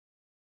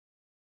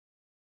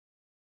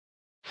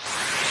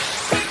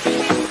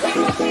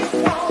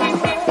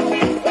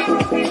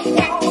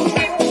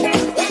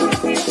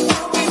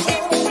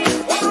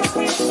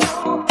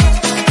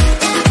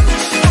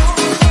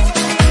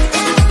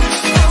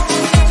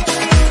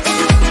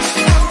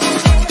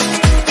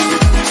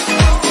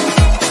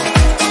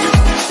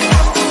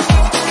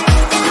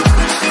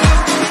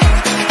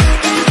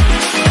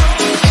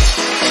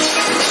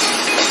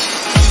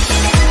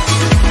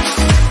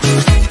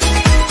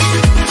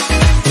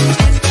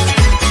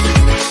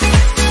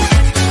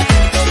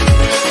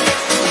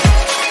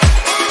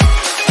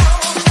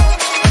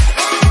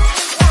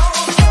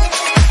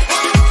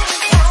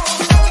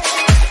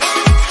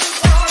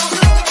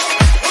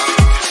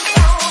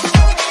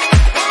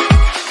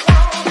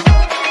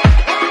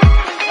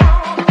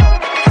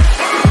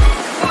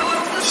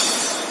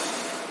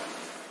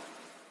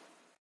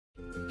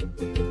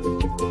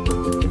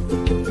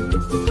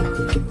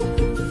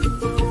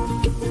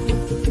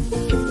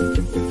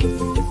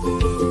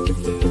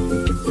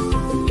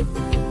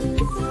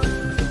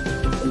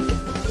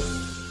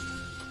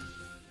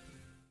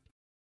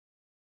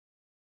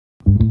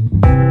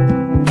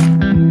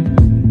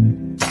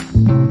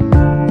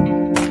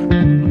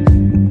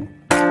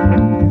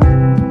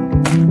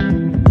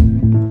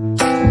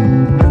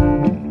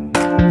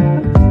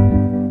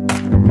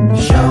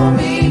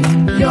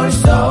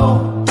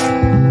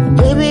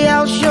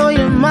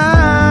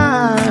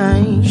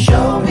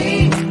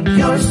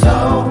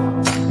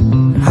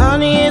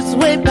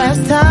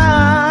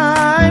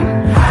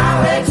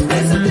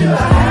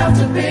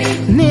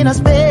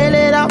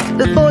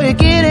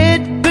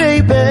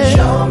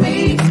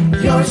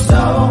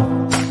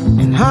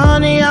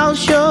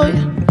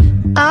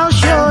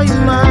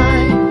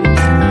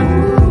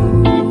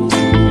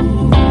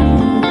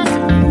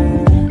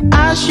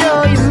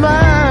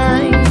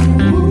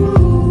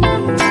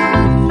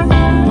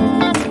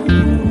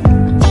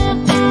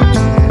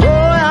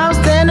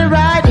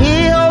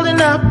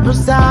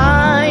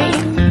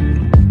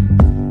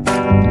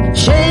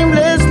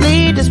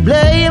shamelessly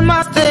displaying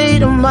my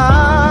state of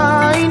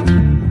mind.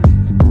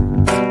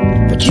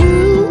 But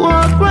you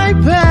walk right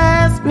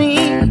past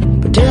me,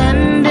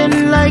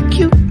 pretending like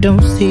you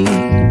don't see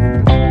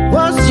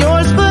what's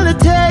yours for the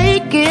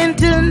taking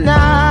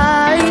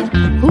tonight.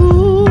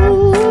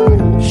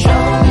 Ooh,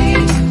 show me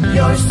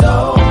your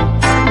soul,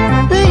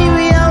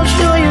 baby, I'll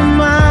show you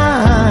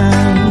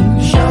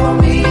mine. Show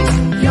me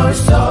your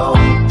soul,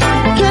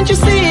 can't you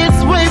see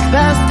it's way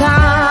past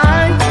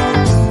time?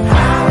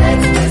 How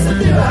expensive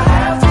do I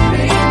have to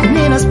be? I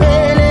mean, I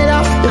spell it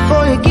out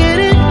before you get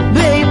it,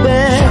 baby.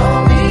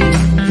 Show me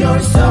your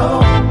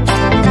soul,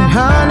 and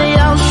honey,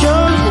 I'll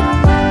show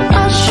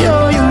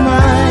you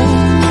mine.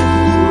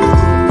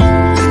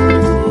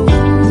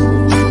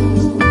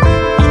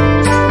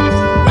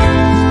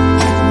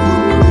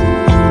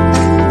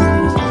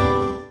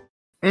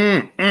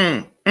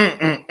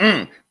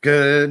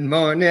 Good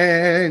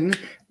morning.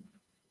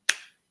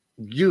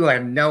 You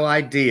have no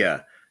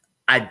idea.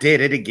 I did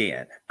it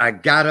again. I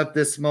got up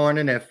this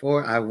morning at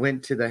 4. I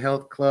went to the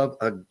health club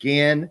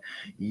again.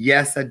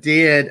 Yes, I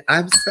did.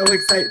 I'm so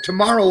excited.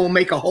 Tomorrow will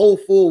make a whole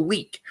full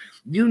week.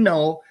 You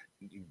know,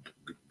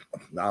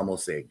 I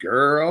almost said,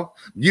 girl,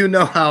 you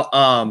know how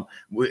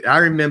I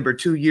remember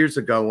 2 years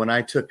ago when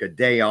I took a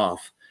day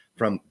off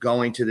from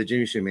going to the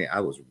gym.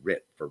 I was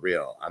ripped for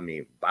real. I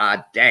mean,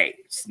 by day,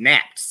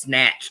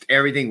 snatched.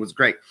 Everything was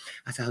great.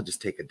 I said, I'll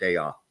just take a day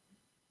off.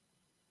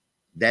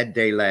 That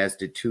day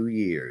lasted 2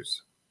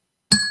 years.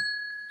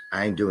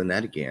 I ain't doing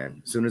that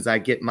again. As soon as I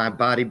get my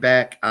body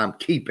back, I'm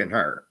keeping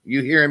her.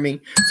 You hear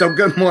me? So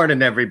good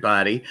morning,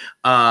 everybody.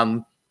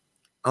 Oh,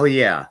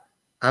 yeah.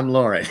 I'm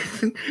Lauren.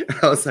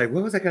 I was like,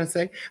 what was I going to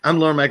say? I'm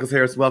Lauren Michaels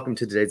Harris. Welcome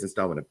to today's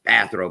installment of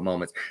Bathrobe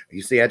Moments.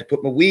 You see, I had to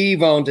put my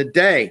weave on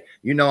today.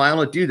 You know, I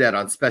only do that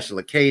on special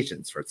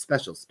occasions for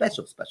special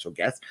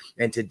guests.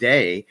 And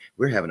today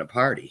we're having a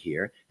party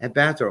here at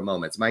Bathrobe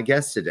Moments. My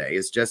guest today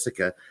is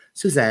Jessica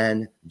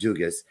Suzanne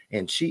DUGAS,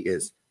 and she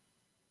is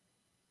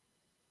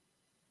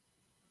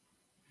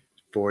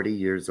 40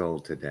 years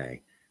old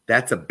today.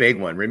 That's a big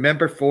one.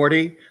 Remember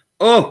 40?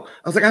 Oh,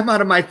 I was like, I'm out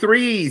of my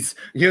 3s.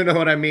 You know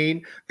what I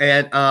mean?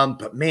 And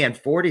but man,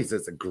 40s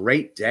is a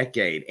great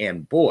decade.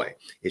 And boy,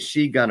 is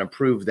she gonna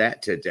prove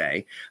that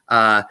today.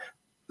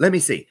 Let me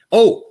see.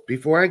 Oh,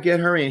 before I get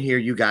her in here,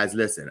 you guys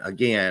listen.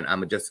 Again,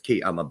 I'm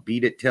gonna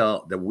beat it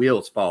till the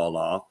wheels fall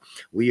off.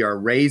 We are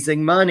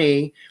raising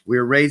money.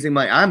 We're raising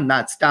money. I'm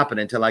not stopping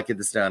until I get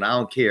this done. I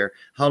don't care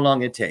how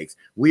long it takes.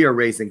 We are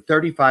raising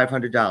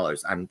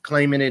 $3,500. I'm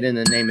claiming it in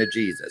the name of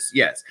Jesus.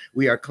 Yes,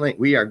 we are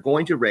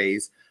going to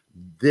raise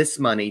this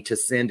money to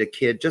send a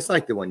kid just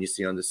like the one you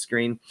see on the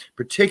screen.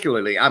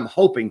 Particularly, I'm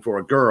hoping for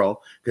a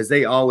girl because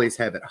they always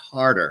have it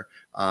harder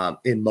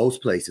in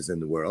most places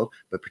in the world,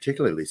 but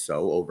particularly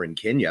so over in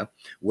Kenya,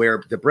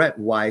 where the Brett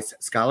Weiss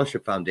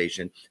Scholarship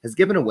Foundation has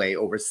given away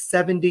over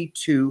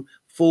 72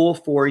 full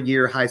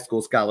 4-year high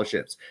school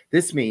scholarships.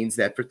 This means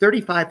that for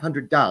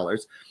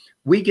 $3,500,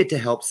 we get to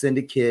help send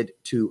a kid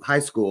to high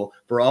school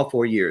for all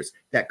 4 years.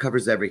 That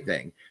covers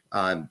everything.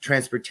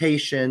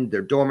 Transportation,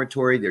 their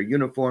dormitory, their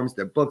uniforms,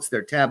 their books,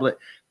 their tablet,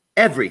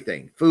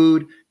 everything,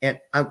 food. And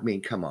I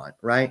mean, come on,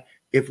 right?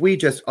 If we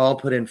just all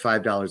put in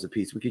 $5 a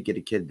piece, we could get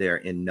a kid there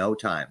in no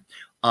time.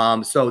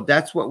 So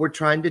that's what we're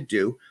trying to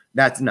do.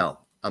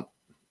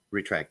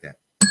 Retract that.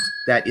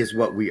 That is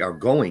what we are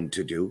going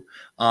to do.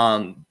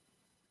 I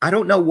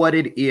don't know what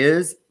it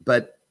is,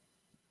 but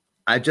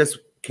I just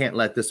can't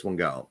let this one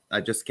go. I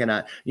just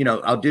cannot, you know,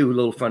 I'll do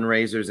little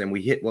fundraisers and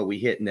we hit what we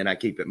hit and then I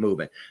keep it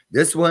moving.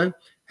 This one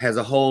has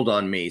a hold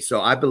on me.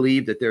 So I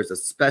believe that there's a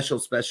special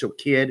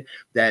kid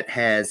that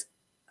has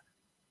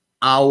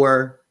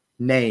our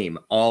name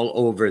all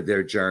over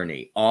their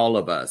journey. All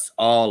of us.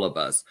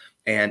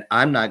 And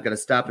I'm not going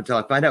to stop until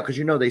I find out, because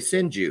you know, they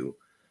send you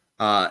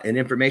an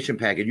information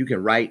packet. You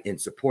can write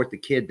and support the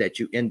kid that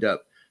you end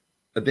up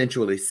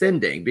eventually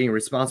sending, being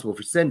responsible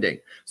for sending.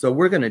 So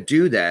we're going to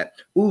do that.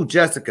 Ooh,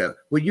 Jessica,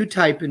 will you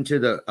type into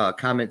the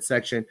comment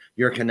section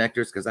your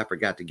connectors? Because I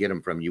forgot to get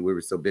them from you. We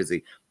were so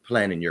busy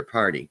planning your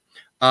party.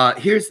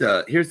 Here's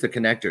the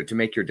connector to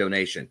make your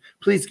donation.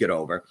 Please get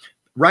over.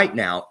 Right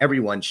now,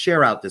 everyone,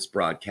 share out this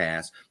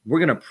broadcast. We're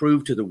going to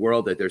prove to the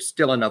world that there's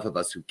still enough of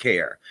us who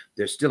care.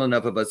 There's still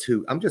enough of us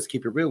who, I'm just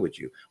keep it real with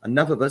you,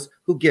 enough of us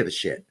who give a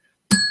shit.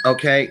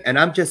 Okay? And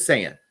I'm just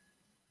saying,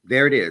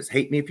 there it is.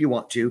 Hate me if you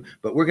want to,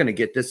 but we're going to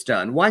get this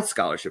done.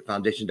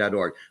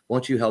 WhyScholarshipFoundation.org.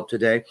 Won't you help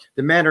today?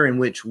 The manner in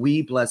which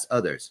we bless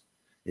others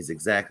is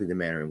exactly the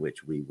manner in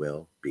which we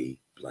will be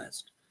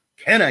blessed.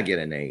 Can I get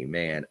an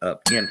amen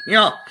up in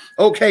here?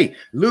 Okay,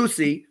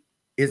 Lucy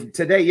is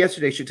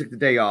yesterday she took the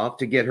day off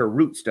to get her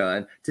roots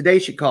done. Today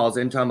she calls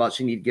in talking about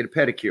she need to get a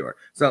pedicure.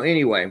 So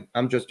anyway,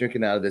 I'm just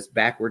drinking out of this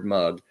backward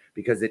mug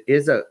because it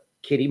is a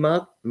kitty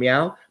mug,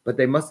 meow, but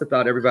they must have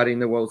thought everybody in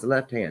the world was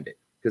left-handed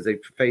because they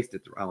faced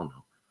it through, I don't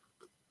know.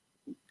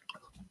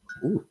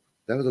 Ooh,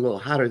 that was a little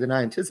hotter than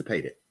I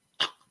anticipated.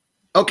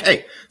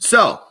 Okay,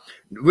 so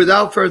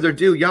without further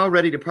ado, y'all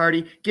ready to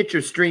party? Get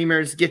your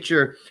streamers, get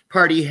your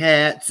party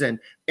hats, and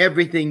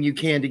everything you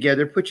can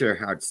together. Put your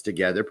hearts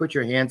together, put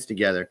your hands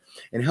together,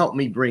 and help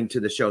me bring to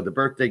the show the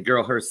birthday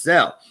girl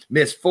herself,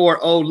 Miss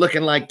 4-0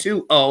 looking like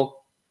 2-0,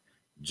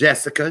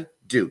 Jessica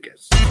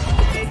DUGAS.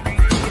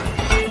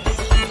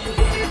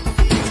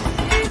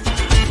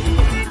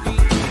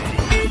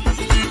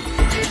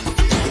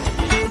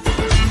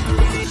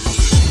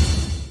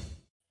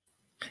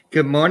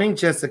 Good morning,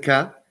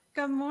 Jessica.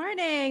 Good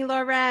morning,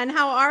 Lauren.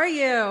 How are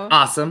you?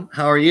 Awesome.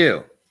 How are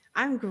you?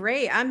 I'm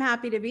great. I'm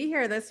happy to be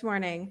here this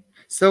morning.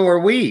 So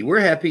are we. We're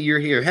happy you're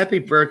here. Happy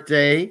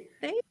birthday.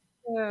 Thank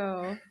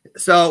you.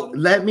 So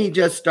let me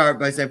just start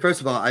by saying,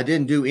 first of all, I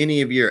didn't do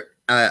any of your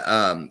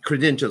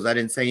credentials. I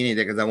didn't say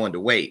anything because I wanted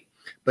to wait.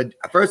 But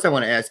first I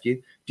want to ask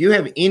you, do you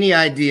have any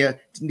idea?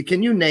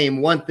 Can you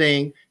name one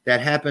thing that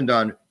happened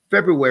on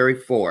February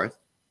 4th,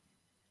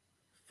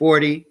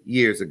 40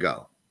 years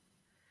ago?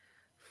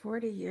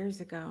 40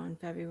 years ago on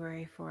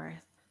February 4th.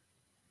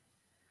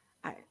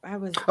 I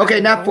was okay,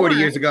 was not 40 born.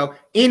 years ago.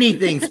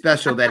 Anything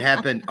special that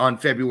happened on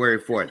February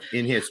 4th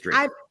in history?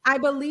 I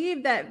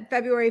believe that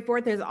February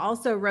 4th is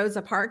also Rosa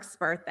Parks'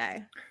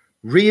 birthday.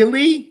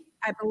 Really?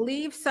 I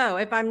believe so.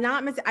 If I'm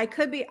not mistaken, I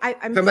could be.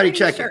 I'm Somebody pretty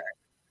check sure. it.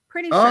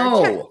 Pretty sure.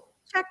 Oh,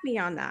 check me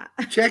on that.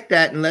 Check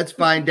that and let's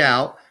find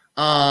out.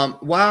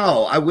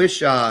 Wow, I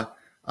wish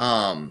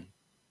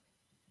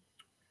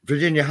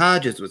Virginia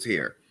Hodges was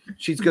here.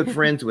 She's good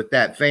friends with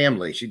that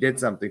family. She did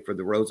something for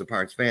the Rosa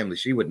Parks family.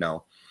 She would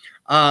know.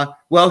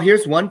 Well,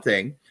 here's one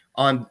thing.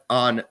 On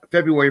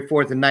February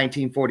 4th in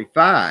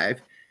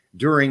 1945,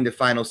 during the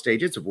final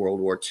stages of World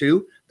War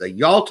II, the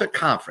Yalta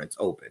Conference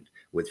opened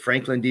with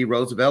Franklin D.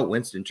 Roosevelt,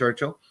 Winston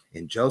Churchill,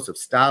 and Joseph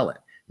Stalin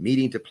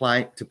meeting to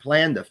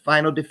plan the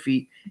final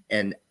defeat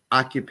and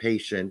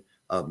occupation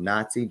of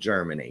Nazi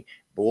Germany.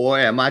 Boy,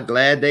 am I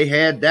glad they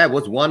had that.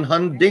 Was one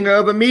humdinger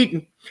of a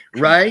meeting,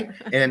 right?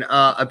 And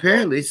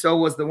apparently so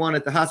was the one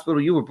at the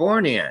hospital you were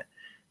born in.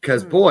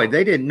 Because, boy,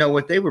 they didn't know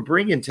what they were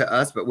bringing to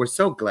us, but we're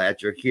so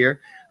glad you're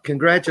here.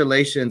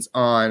 Congratulations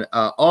on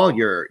all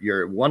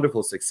your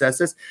wonderful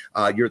successes.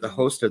 You're the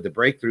host of the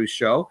Breakthrough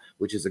Show,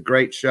 which is a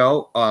great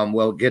show.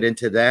 We'll get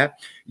into that.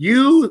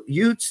 You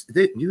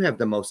have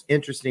the most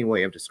interesting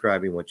way of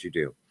describing what you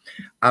do.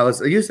 I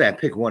usually I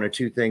pick one or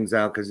two things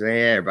out because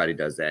everybody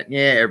does that. Yeah,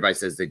 everybody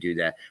says they do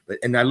that.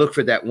 And I look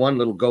for that one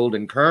little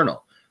golden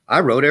kernel. I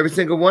wrote every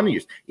single one of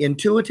yours.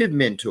 Intuitive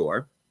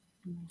mentor,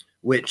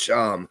 which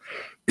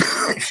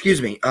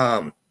excuse me,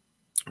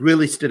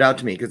 really stood out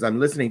to me because I'm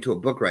listening to a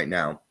book right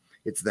now.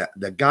 It's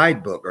the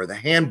guidebook or the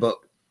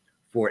handbook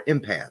for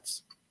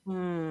empaths.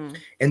 And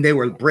they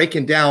were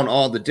breaking down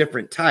all the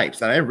different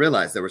types. And I didn't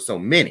realize there were so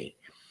many.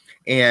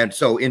 And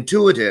so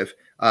intuitive,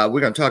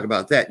 we're going to talk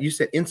about that. You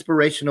said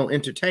inspirational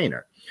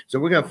entertainer. So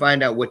we're going to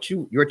find out what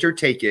your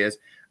take is.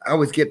 I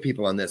always get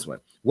people on this one.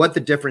 What the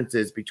difference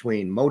is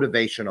between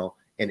motivational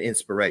and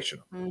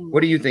inspirational.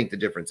 What do you think the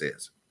difference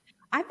is?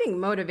 I think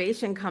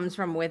motivation comes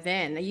from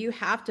within. You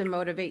have to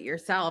motivate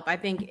yourself. I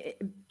think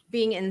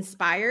being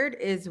inspired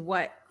is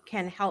what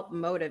can help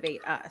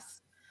motivate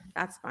us.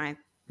 That's my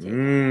take. Well,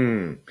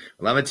 I'm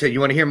going to tell you,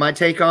 want to hear my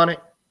take on it?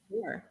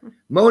 Sure.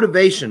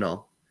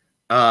 Motivational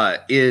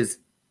is,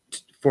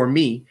 for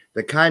me,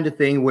 the kind of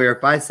thing where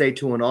if I say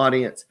to an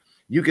audience,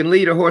 you can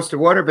lead a horse to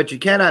water, but you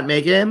cannot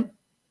make him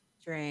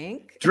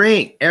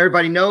drink.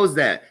 Everybody knows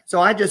that. So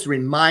I just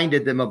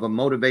reminded them of a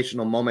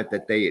motivational moment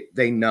that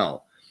they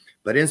know.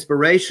 But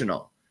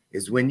inspirational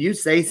is when you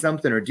say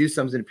something or do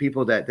something to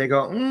people that they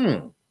go,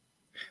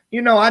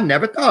 I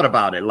never thought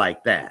about it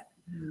like that.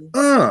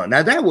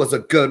 Now that was a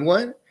good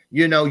one.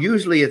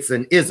 Usually it's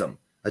an ism,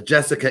 a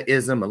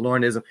Jessica-ism, a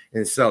Lauren-ism.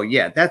 And so,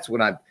 yeah, that's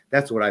what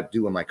I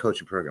do in my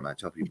coaching program. I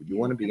tell people, you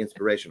want to be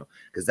inspirational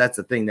because that's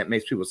the thing that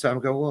makes people stop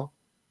and go, well,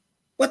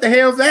 what the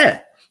hell's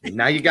that? And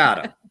now you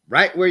got them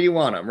right where you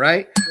want them,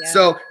 right? Yeah.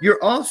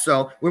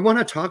 So we want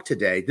to talk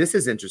today. This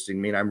is interesting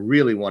to me, and I'm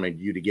really wanting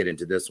you to get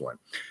into this one.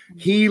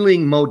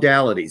 Healing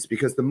modalities,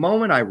 because the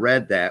moment I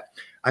read that,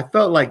 I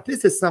felt like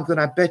this is something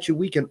I bet you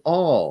we can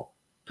all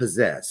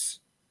possess.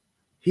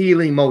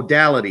 Healing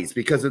modalities,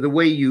 because of the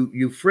way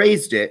you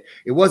phrased it.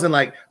 It wasn't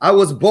like I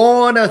was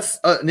born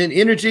an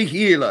energy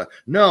healer.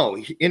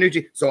 No,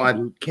 energy. So I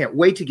can't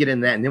wait to get in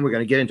that. And then we're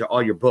going to get into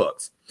all your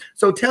books.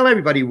 So tell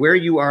everybody where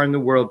you are in the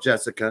world,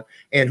 Jessica,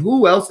 and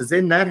who else is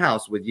in that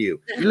house with you.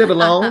 You live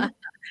alone?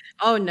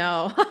 Oh,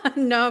 no,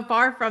 no,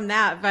 far from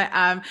that. But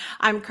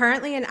I'm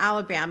currently in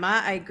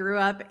Alabama. I grew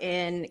up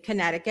in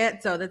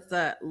Connecticut. So that's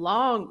a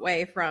long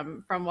way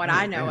from what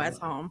I know as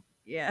home.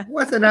 Yeah.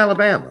 What's in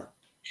Alabama?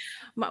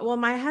 Well,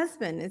 my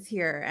husband is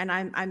here, and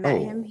I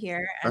met him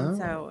here, and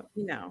so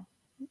you know.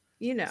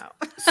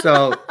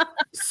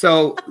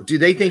 So do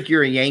they think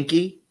you're a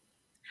Yankee?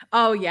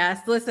 Oh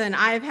yes. Listen,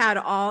 I've had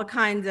all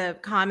kinds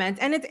of comments,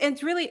 and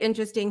it's really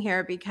interesting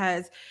here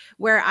because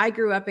where I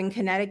grew up in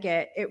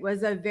Connecticut, it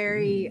was a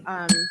very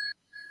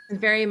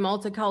very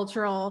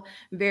multicultural,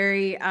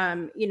 very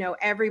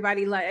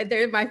everybody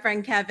there's my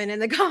friend Kevin in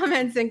the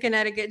comments in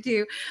Connecticut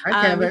too.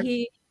 Hi,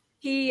 Kevin.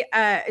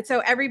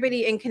 So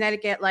everybody in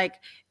Connecticut, like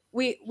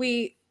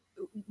we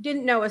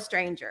didn't know a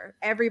stranger.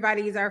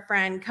 Everybody's our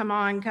friend. Come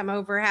on, come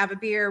over, have a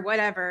beer,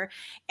 whatever.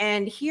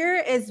 And here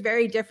is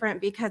very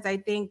different because I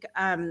think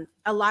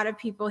a lot of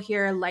people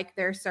here like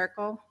their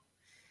circle.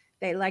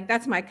 They like,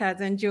 that's my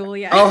cousin,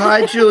 Julia. Oh,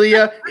 hi,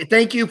 Julia.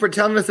 Thank you for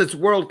telling us it's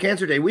World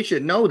Cancer Day. We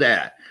should know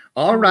that.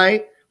 All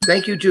right.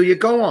 Thank you, Julia.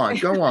 Go on.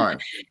 Go on.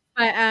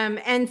 But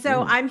and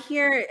so I'm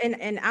here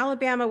in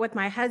Alabama with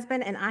my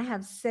husband, and I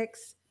have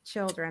 6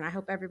 children. I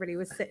hope everybody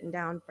was sitting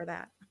down for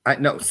that. I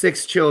know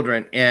 6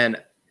 children.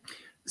 And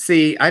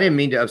see, I didn't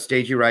mean to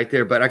upstage you right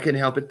there, but I couldn't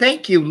help it.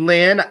 Thank you,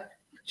 Lynn.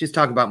 She's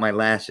talking about my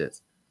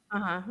lashes.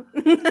 Oh,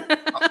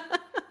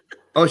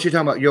 she's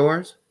talking about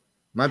yours?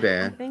 My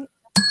bad. I think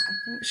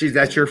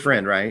that's your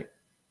friend, right?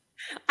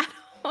 I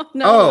don't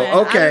know.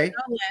 Oh, okay.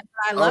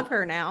 I love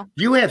her now.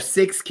 You have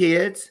 6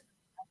 kids?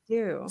 I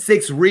do.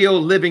 6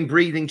 real, living,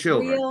 breathing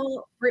children.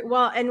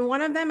 Well, and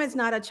one of them is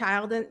not a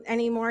child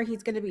anymore.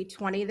 He's going to be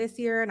 20 this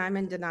year, and I'm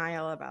in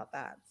denial about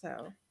that.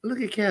 So look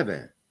at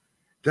Kevin.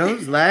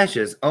 Those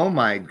lashes. Oh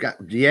my God.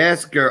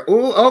 Yes, girl.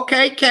 Oh,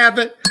 okay,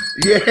 Kevin.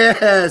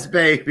 Yes,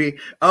 baby.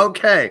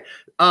 Okay.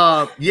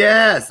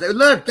 Yes.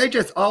 Look, they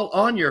just all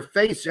on your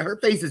face. Her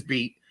face is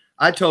beat.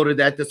 I told her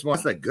that this morning.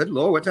 I was like, good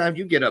Lord, what time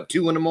you get up?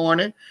 2 in the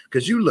morning?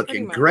 Because you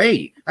looking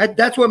great.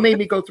 That's what made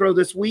me go throw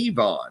this weave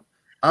on.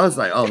 I was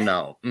like, oh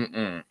no,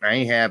 I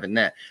ain't having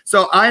that.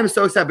 So I am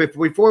so excited.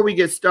 Before we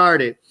get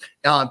started,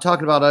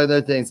 talking about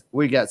other things,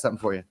 we got something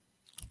for you.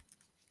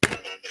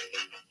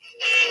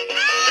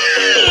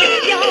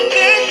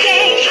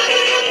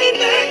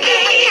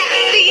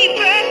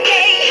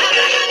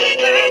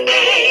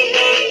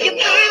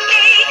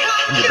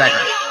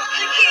 Background.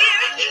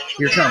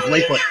 Here it comes.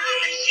 Wait for it.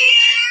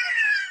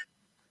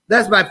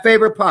 That's my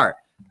favorite part.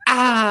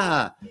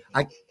 I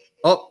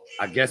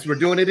guess we're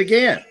doing it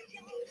again.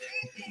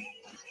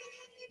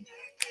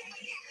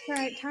 all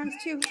right, times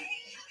 2.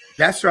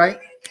 That's right.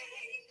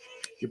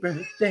 Your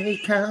birthday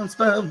comes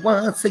but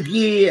once a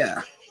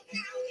year.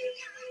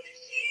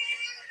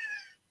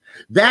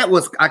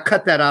 I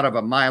cut that out of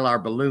a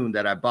Mylar balloon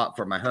that I bought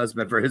for my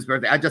husband for his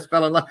birthday. I just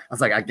fell in love. I was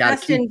like, I got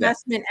to keep that.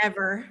 Best investment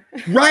ever.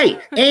 Right.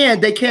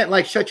 And they can't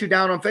like shut you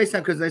down on FaceTime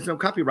because there's no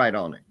copyright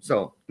on it.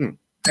 So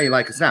how you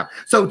like us now?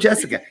 So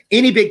Jessica,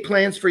 any big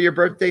plans for your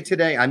birthday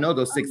today? I know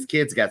those 6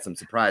 kids got some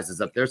surprises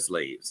up their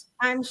sleeves.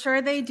 I'm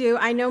sure they do.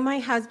 I know my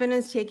husband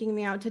is taking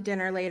me out to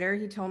dinner later.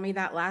 He told me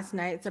that last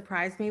night,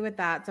 surprised me with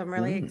that. So I'm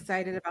really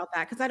excited about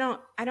that because I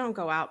don't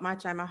go out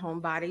much. I'm a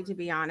homebody, to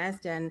be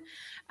honest. And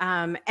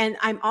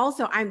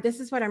this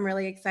is what I'm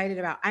really excited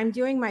about. I'm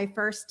doing my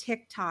first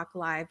TikTok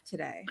live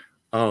today.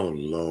 Oh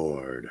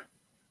Lord.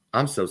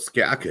 I'm so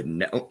scared. I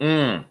could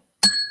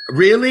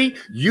Really?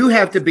 You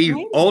have to be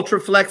ultra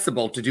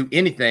flexible to do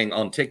anything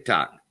on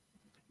TikTok.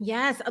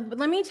 Yes, but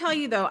let me tell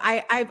you though,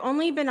 I've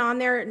only been on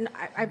there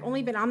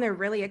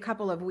really a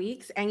couple of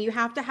weeks, and you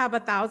have to have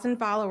 1,000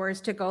 followers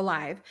to go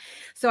live.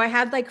 So I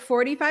had like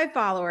 45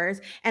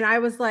 followers, and I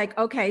was like,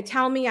 okay,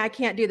 tell me I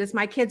can't do this.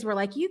 My kids were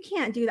like, you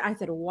can't do that. I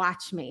said,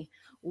 watch me.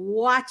 And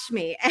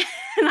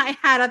I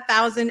had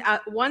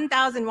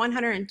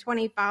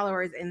 1,120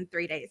 followers in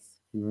 3 days.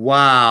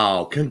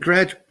 Wow.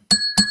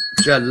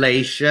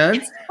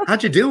 Congratulations.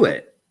 How'd you do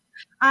it?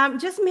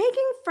 Just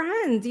making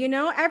friends,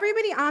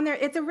 everybody on there.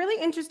 It's a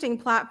really interesting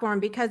platform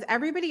because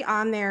everybody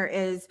on there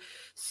is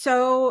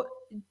so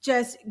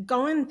just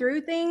going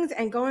through things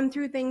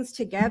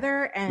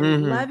together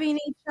and loving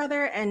each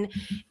other. And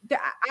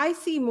I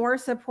see more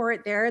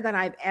support there than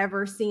I've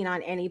ever seen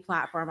on any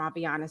platform. I'll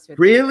be honest with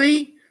you.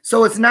 Really?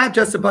 So it's not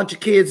just a bunch of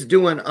kids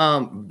doing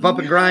bump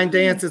and grind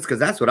dances, because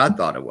that's what I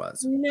thought it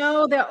was.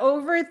 No, the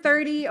over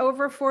 30,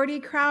 over 40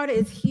 crowd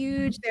is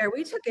huge there.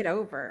 We took it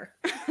over.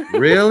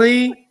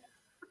 Really?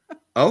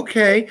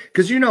 Okay.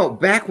 Because,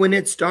 back when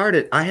it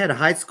started, I had a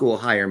high school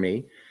hire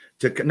me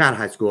not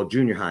high school,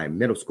 junior high,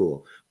 middle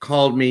school,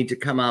 called me to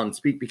come out and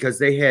speak because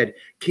they had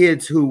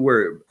kids who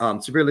were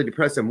severely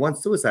depressed and one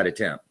suicide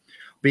attempt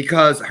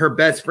because her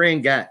best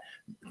friend got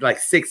like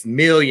 6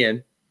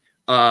 million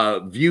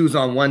views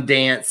on one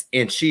dance,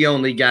 and she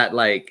only got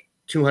like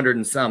 200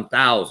 and some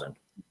thousand.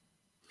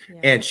 Yeah.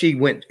 And she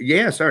went,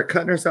 started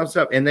cutting herself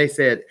up. And they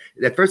said,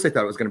 at first they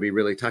thought it was going to be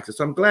really toxic.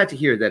 So I'm glad to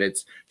hear that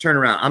it's turned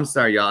around. I'm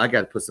sorry, y'all. I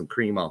got to put some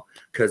cream on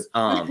because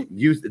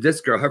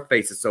this girl, her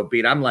face is so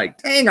beat. I'm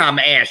like, dang, I'm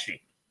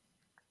ashy.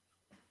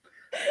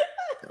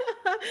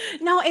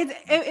 No, it's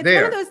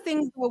one of those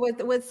things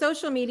with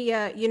social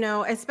media,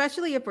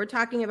 especially if we're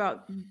talking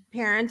about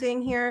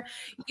parenting here,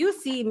 you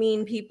see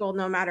mean people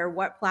no matter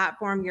what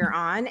platform you're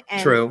on.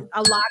 And True.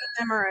 A lot of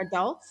them are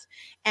adults.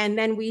 And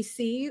then we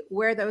see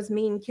where those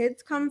mean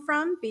kids come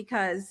from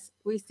because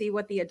we see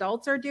what the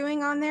adults are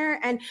doing on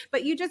there.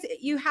 But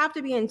you have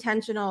to be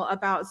intentional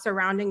about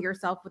surrounding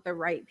yourself with the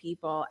right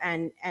people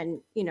and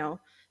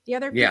the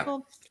other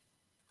people.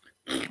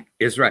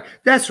 Is right.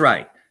 That's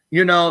right.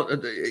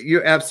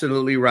 You're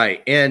absolutely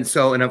right. And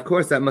of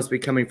course, that must be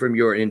coming from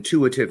your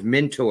intuitive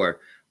mentor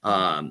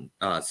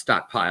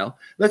stockpile.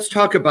 Let's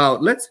talk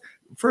about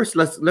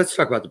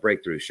the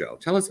Breakthrough Show.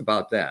 Tell us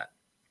about that.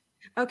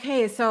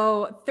 Okay,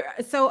 so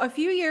so a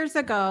few years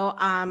ago,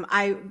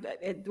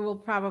 we'll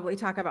probably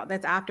talk about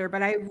this after,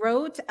 but I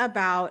wrote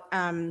about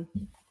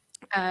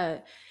uh,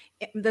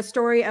 the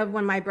story of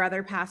when my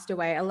brother passed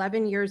away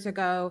 11 years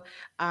ago,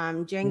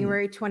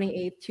 January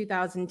 28th,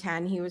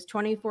 2010. He was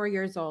 24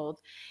 years old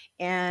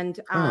and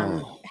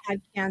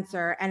had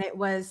cancer.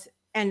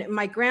 And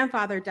my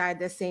grandfather died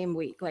the same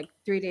week, like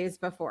 3 days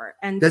before.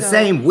 And The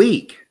same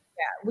week.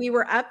 yeah, we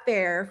were up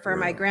there for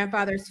my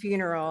grandfather's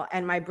funeral,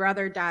 and my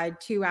brother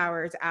died 2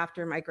 hours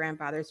after my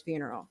grandfather's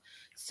funeral.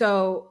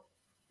 So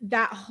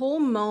that whole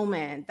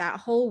moment, that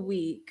whole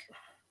week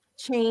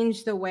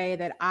changed the way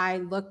that I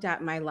looked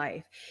at my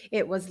life.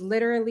 It was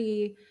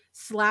literally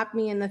slapped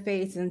me in the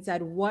face and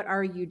said, "What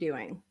are you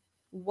doing?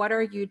 What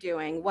are you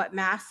doing? What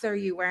masks are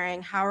you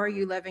wearing? How are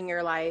you living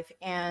your life?"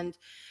 And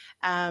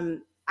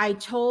I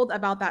told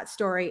about that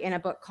story in a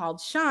book called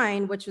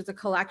Shine, which was a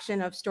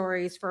collection of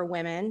stories for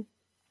women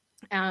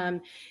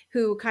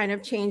who kind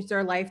of changed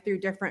their life through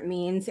different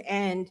means.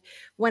 And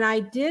when I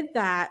did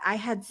that, I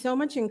had so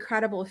much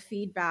incredible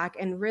feedback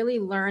and really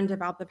learned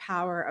about the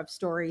power of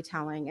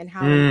storytelling and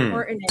how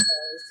important it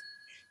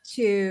is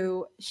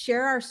to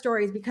share our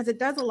stories, because it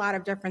does a lot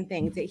of different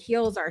things. It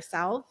heals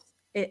ourselves.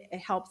 It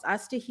helps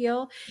us to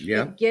heal.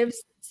 Yeah. It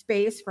gives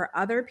space for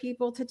other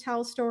people to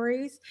tell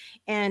stories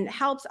and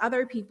helps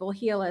other people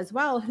heal as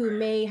well, who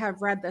may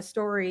have read the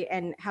story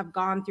and have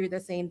gone through the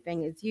same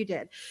thing as you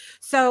did.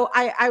 So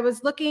I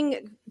was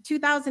looking,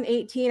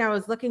 2018, I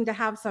was looking to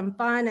have some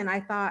fun, and I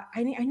thought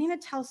I need to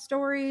tell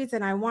stories,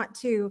 and I want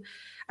to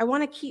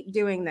keep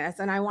doing this,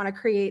 and I want to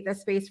create the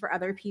space for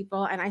other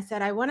people. And I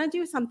said, I want to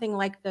do something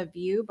like The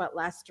View, but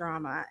less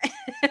drama.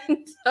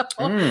 And so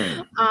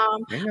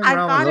I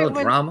thought it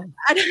would, drama.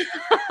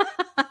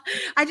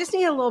 I just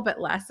need a little bit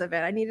less of it.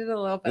 I needed a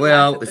little bit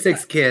less. Well,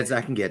 6 kids,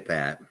 I can get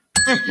that.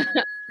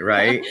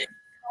 Right.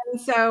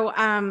 So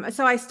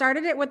I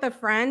started it with a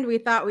friend. We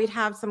thought we'd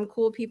have some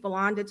cool people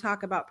on to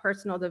talk about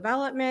personal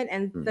development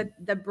and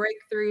the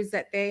breakthroughs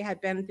that they had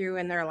been through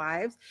in their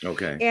lives.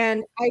 Okay.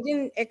 And I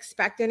didn't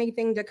expect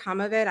anything to come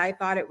of it. I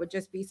thought it would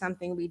just be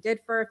something we did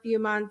for a few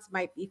months,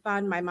 might be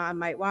fun. My mom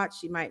might watch,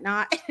 she might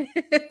not.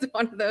 It's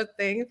one of those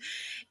things.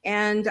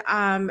 And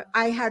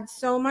I had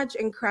so much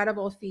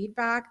incredible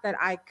feedback that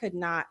I could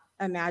not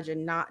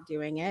imagine not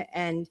doing it.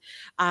 And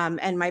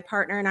my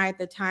partner and I at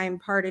the time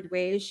parted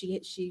ways.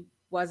 She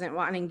wasn't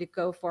wanting to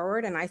go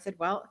forward, and I said,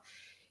 well,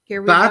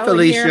 here we go. Bye,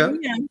 Felicia.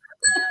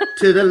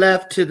 To the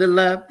left, to the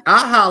left.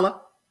 I'll holler.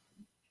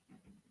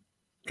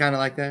 Kind of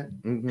like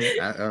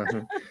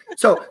that.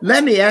 So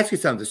let me ask you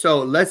something. So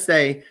let's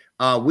say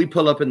we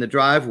pull up in the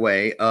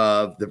driveway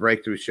of the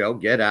Breakthrough Show,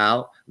 get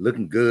out,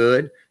 looking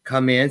good,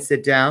 come in,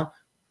 sit down.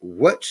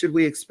 What should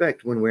we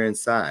expect when we're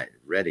inside,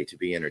 ready to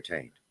be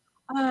entertained?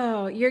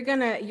 Oh, you're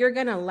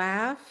gonna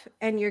laugh,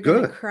 and you're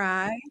gonna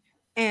cry.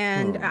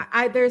 And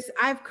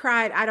I've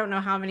cried, I don't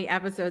know how many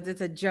episodes.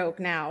 It's a joke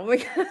now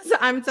because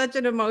I'm such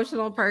an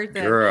emotional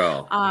person.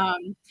 Girl.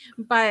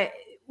 But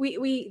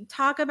we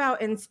talk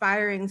about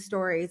inspiring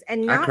stories,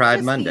 and not I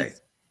cried Monday.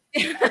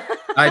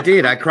 I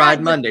did. I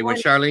cried Monday when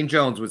Charlene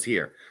Jones was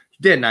here.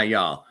 Didn't I,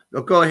 y'all?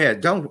 Go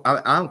ahead.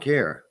 I don't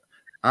care.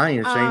 I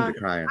ain't ashamed of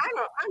crying.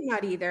 I'm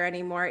not either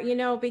anymore,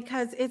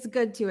 because it's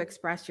good to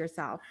express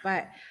yourself.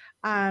 But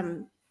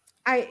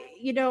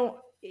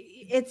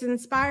it's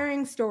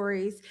inspiring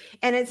stories,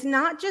 and it's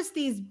not just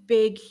these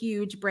big,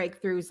 huge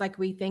breakthroughs like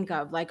we think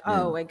of, like,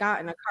 oh, I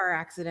got in a car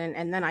accident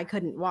and then I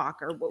couldn't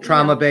walk, or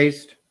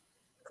trauma-based.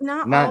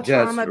 Not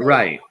just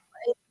right.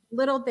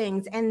 Little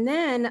things. And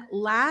then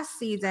last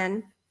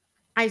season,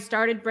 I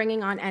started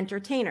bringing on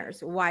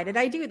entertainers. Why did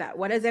I do that?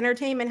 What does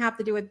entertainment have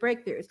to do with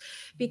breakthroughs?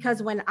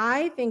 Because when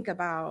I think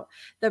about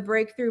the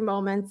breakthrough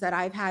moments that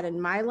I've had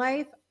in my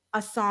life,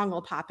 a song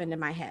will pop into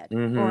my head,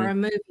 or a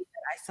movie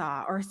I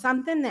saw, or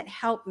something that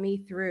helped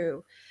me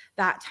through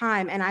that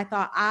time. And I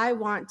thought, I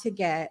want to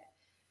get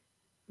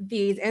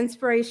these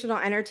inspirational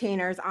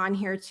entertainers on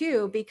here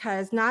too,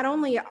 because not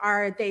only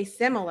are they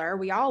similar,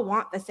 we all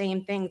want the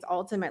same things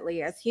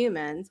ultimately as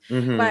humans,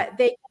 but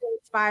they can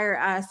inspire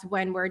us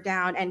when we're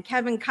down. And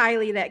Kevin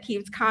Kiley, that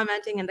keeps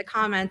commenting in the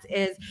comments,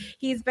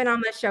 he's been on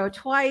the show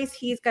twice.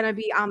 He's going to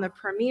be on the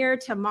premiere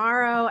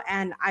tomorrow,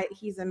 and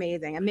he's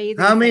amazing.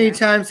 How many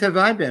times have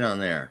I been on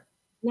there?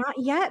 Not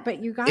yet, but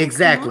you guys.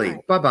 Exactly.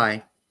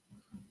 Bye-bye.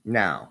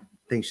 Now, I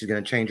think she's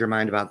going to change her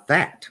mind about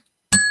that.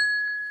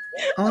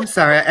 Oh, I'm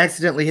sorry. I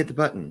accidentally hit the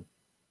button.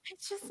 I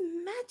just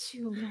met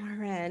you,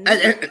 Lauren.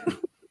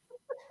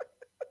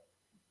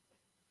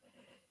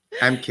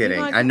 I'm kidding.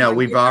 I know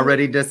we've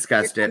already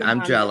discussed it.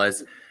 I'm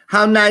jealous.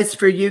 How nice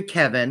for you,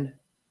 Kevin.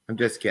 I'm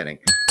just kidding.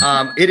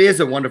 It is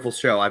a wonderful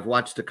show. I've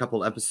watched a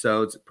couple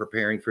episodes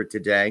preparing for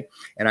today,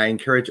 and I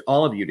encourage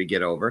all of you to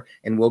get over,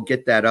 and we'll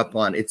get that up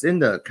on. It's in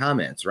the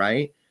comments,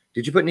 right?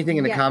 Did you put anything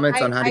in the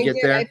comments on how to get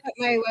there? I put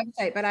my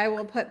website, but I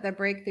will put the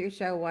Breakthrough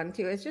Show one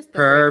too. It's just the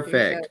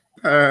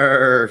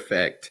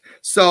Perfect.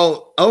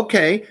 So,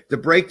 okay, the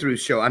Breakthrough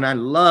Show, and I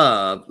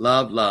love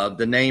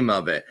the name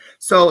of it.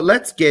 So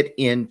let's get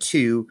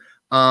into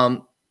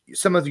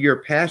some of your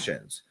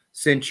passions.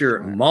 since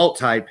you're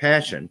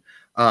multi-passion,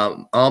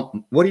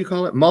 what do you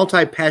call it?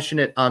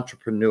 Multi-passionate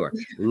entrepreneur.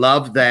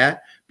 Love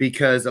that,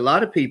 because a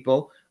lot of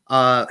people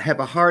have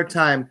a hard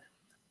time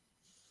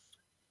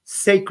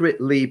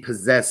sacredly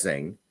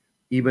possessing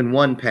even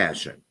one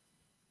passion.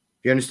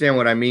 Do you understand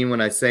what I mean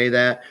when I say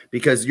that?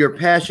 Because your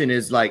passion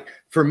is like,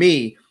 for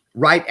me,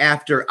 right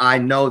after I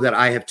know that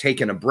I have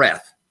taken a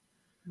breath,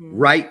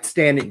 right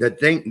standing, the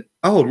thing,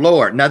 oh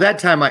Lord. Now that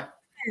time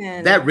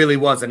that really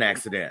was an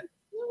accident.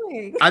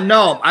 I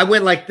know, I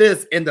went like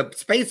this and the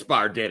space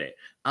bar did it.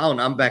 I don't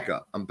know, I'm back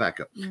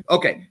up.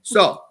 Okay,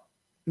 so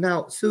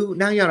now, Sue,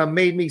 now y'all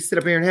made me sit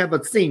up here and have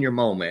a senior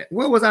moment.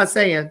 What was I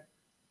saying?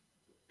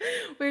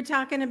 We're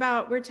talking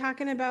about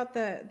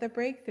the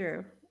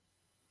breakthrough.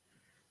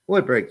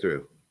 What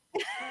breakthrough?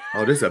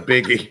 Oh, this is a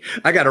biggie.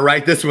 I got to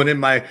write this one in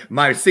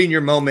my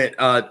senior moment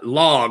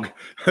log.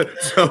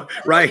 So,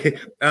 right.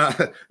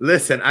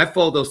 Listen, I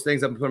fold those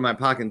things up and put in my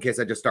pocket in case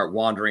I just start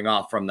wandering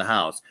off from the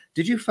house.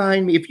 Did you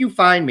find me? If you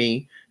find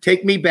me,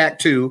 take me back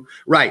to,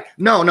 right.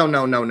 No.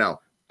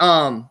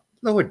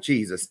 Lord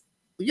Jesus.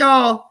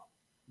 Y'all,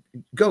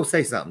 go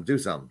say something. Do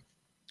something.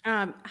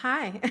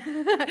 Hi.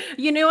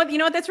 You know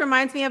what this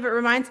reminds me of? It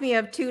reminds me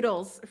of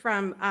Toodles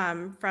from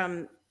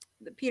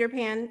the Peter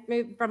Pan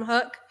movie, from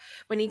Hook,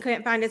 when he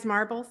couldn't find his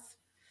marbles.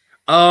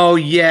 Oh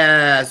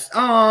yes.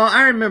 Oh,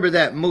 I remember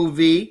that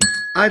movie.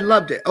 I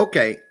loved it.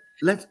 Okay,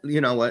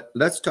 you know what?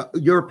 Let's talk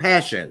your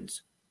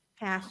passions.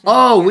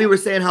 Oh, we were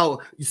saying how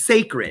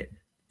sacred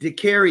to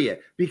carry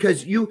it,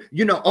 because you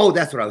know, oh,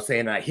 that's what I was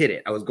saying. I hit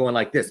it. I was going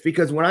like this,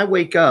 because when I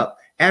wake up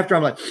after,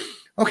 I'm like,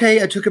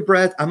 okay, I took a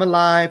breath. I'm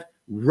alive.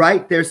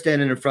 Right there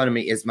standing in front of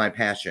me is my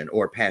passion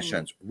or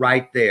passions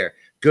right there.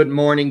 Good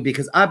morning,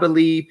 because I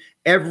believe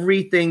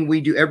everything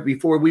we do,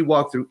 before we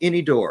walk through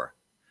any door,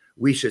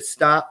 we should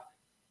stop,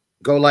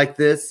 go like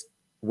this,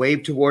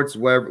 wave towards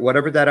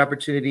whatever that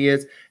opportunity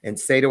is, and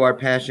say to our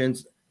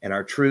passions and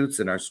our truths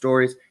and our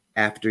stories,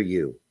 after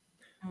you.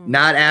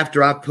 Not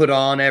after I put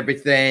on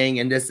everything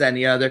and this, that, and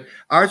the other.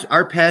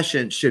 Our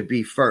passion should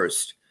be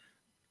first.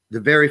 The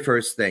very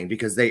first thing,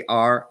 because they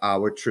are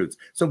our truths.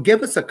 So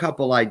give us a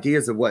couple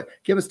ideas of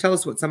tell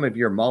us what some of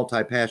your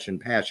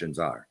passions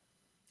are.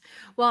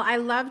 Well, I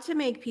love to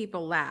make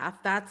people laugh.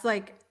 That's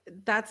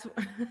that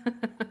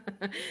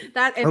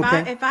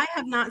if I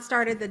have not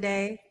started the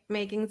day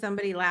making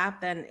somebody laugh,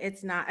 then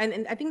it's not.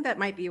 And I think that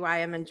might be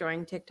why I'm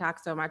enjoying TikTok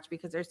so much,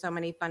 because there's so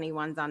many funny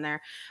ones on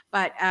there.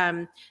 But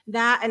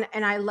that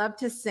and I love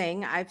to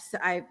sing. I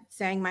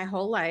sang my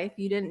whole life.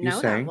 You didn't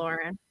know that,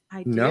 Lauren.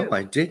 I do. No,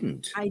 I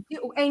didn't. I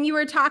do. And you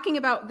were talking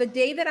about the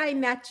day that I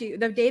met you,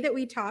 the day that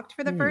we talked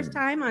for the first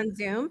time on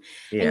Zoom,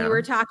 and you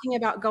were talking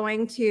about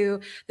going to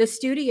the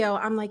studio.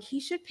 I'm like, he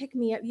should pick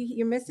me up.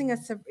 You're missing a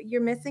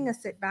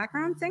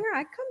background singer.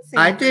 I come sing.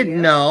 I didn't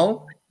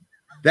know.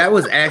 That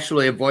was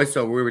actually a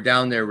voiceover. We were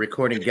down there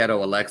recording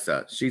Ghetto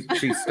Alexa. She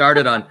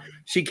started on.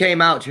 She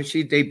came out.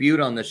 She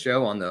debuted on the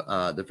show on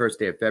the first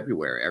day of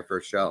February, our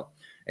first show,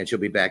 and she'll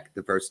be back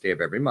the first day of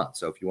every month.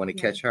 So if you want to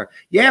catch her,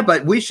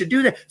 but we should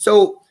do that.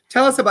 So.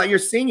 Tell us about your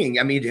singing.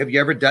 I mean, have you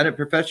ever done it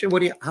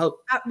professionally?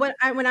 When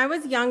I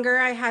was younger,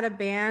 I had a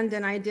band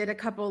and I did a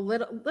couple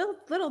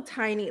little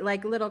tiny,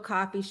 like little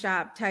coffee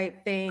shop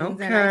type things.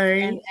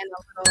 Okay. And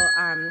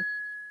a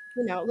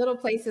little, little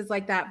places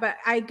like that. But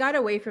I got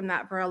away from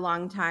that for a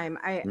long time.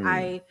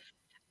 I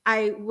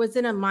was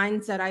in a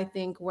mindset, I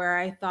think, where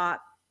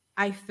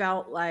I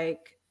felt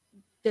like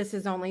this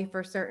is only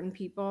for certain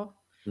people.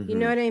 You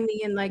know what I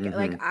mean? Like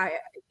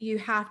you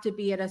have to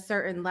be at a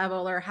certain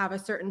level or have a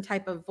certain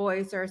type of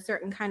voice or a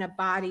certain kind of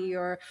body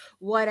or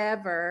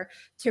whatever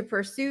to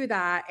pursue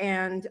that.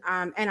 And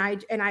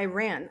I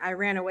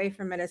ran away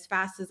from it as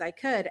fast as I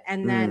could.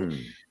 And then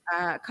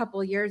a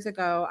couple years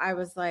ago, I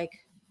was like,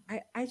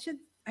 I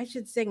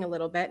should sing a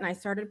little bit. And I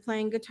started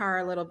playing guitar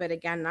a little bit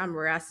again. And I'm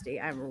rusty.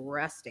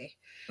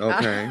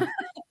 Okay.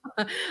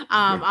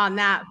 On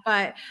that,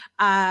 but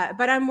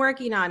I'm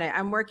working on it.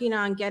 I'm working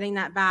on getting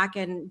that back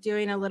and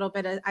doing a little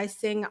bit of. I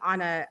sing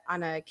on a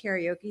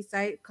karaoke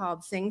site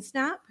called Sing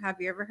Snap. Have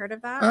you ever heard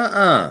of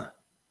that?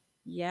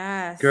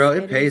 Yes, girl.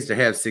 It pays to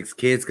have 6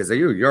 kids, because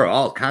you're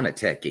all kind of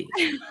techie.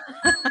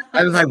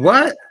 I was like,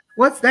 what?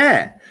 What's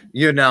that?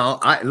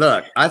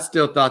 I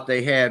still thought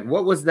they had,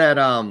 what was that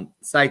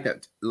site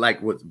that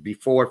was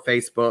before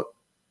Facebook?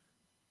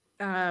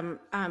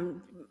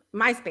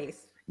 MySpace.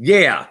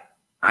 Yeah.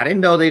 I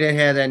didn't know they didn't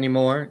have that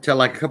anymore till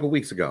like a couple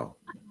weeks ago.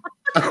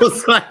 I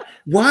was like,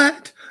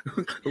 what?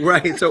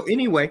 Right. So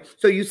anyway,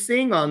 so you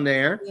sing on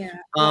there. Yeah.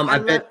 I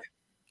bet.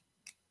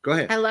 Go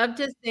ahead. I love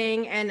to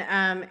sing, and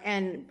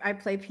I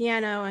play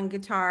piano and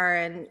guitar,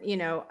 and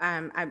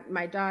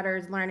my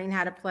daughter's learning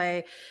how to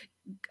play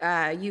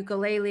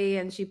ukulele,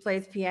 and she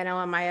plays piano,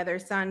 and my other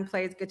son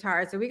plays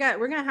guitar. So we're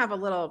gonna have a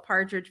little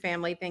Partridge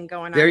Family thing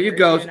going on. There you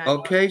go.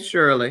 Okay,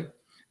 Shirley.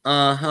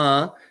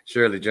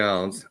 Shirley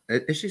Jones.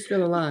 Is she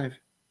still alive?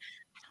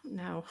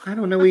 No, I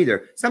don't know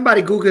either.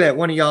 Somebody Google that.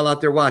 One of y'all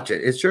out there watch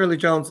it. Is Shirley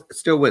Jones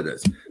still with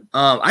us?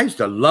 I used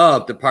to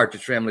love the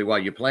Partridge Family while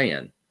you're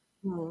playing.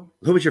 Who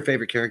was your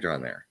favorite character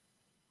on there?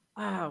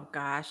 Oh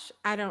gosh.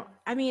 I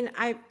mean,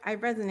 I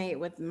resonate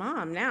with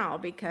mom now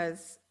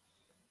because,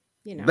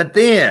 But that's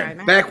where then I'm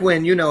at. back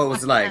when, it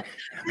was like,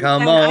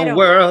 come And I on don't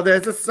world,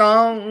 there's a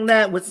song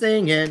that we're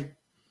singing.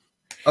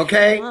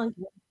 Okay. Come on,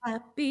 get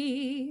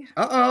happy.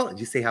 Uh-oh.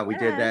 You see how we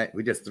did Yes. that?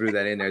 We just threw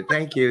that in there.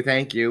 Thank you.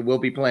 Thank you. We'll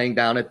be playing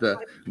down at the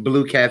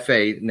Blue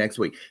Cafe next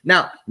week.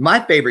 Now,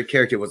 my favorite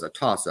character was a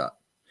toss-up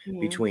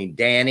between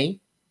Danny.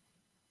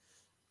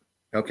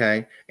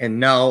 Okay. And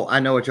no, I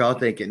know what y'all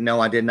thinking. No,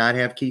 I did not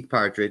have Keith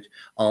Partridge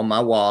on my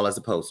wall as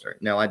a poster.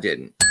 No, I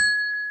didn't.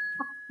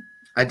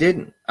 I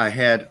didn't. I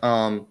had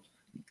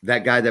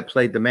that guy that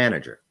played the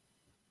manager.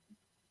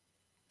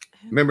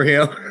 Remember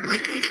him?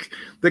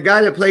 The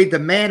guy that played the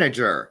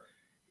manager.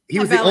 He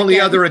was the only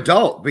other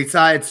adult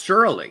besides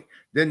Shirley.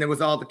 Then there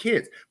was all the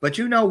kids. But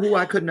you know who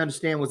I couldn't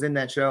understand was in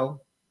that show?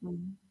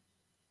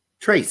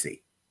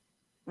 Tracy.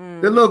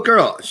 The little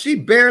girl. She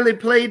barely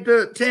played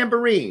the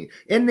tambourine.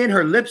 And then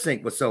her lip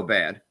sync was so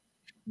bad.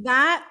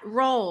 That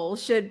role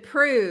should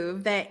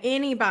prove that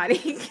anybody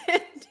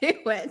can do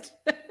it.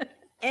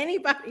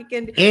 Anybody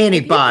can do it.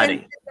 Anybody.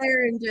 If you can sit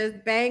there and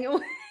just bang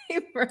away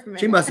for a minute.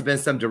 She must have been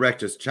some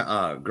director's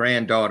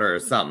granddaughter or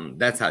something.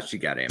 That's how she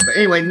got in. But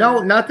anyway,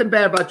 no, nothing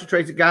bad about you,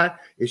 Tracy. God,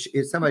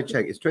 is somebody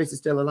check? Is Tracy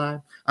still alive?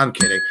 I'm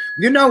kidding.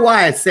 You know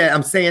why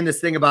I'm saying this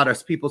thing about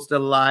us people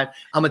still alive?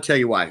 I'm gonna tell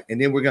you why, and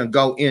then we're gonna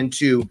go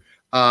into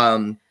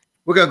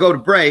we're gonna go to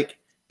break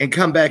and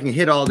come back and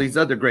hit all these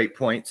other great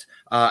points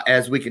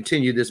as we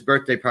continue this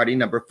birthday party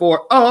number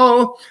 40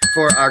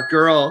 for our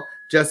girl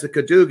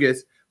Jessica DUGAS.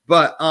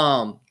 But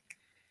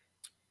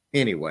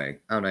anyway,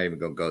 I'm not even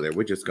gonna go there.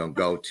 We're just gonna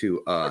go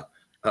to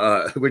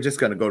we're just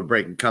gonna go to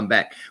break and come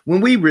back.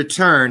 When we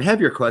return, have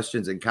your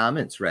questions and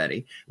comments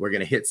ready. We're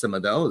gonna hit some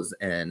of those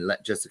and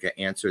let Jessica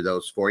answer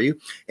those for you.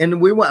 And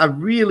I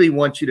really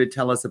want you to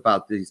tell us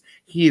about these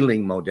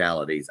healing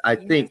modalities. I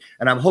think,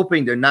 and I'm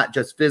hoping they're not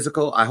just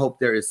physical. I hope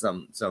there is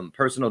some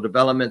personal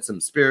development, some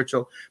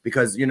spiritual,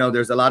 because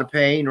there's a lot of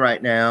pain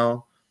right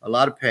now. A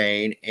lot of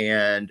pain,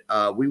 and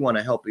we want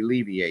to help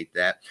alleviate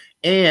that.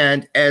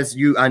 And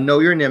I know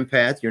you're an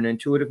empath, you're an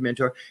intuitive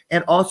mentor,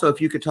 and also if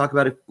you could talk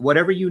about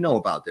whatever you know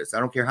about this. I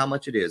don't care how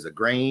much it is, a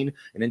grain,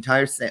 an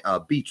entire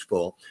beach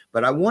full,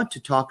 but I want to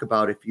talk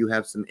about if you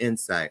have some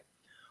insight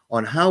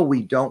on how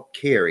we don't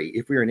carry,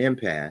 if we're an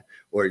empath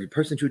or a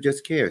person who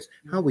just cares,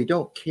 how we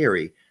don't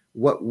carry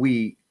what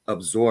we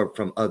absorb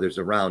from others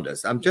around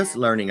us. I'm just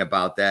learning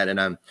about that, and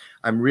I'm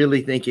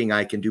really thinking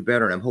I can do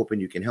better, and I'm hoping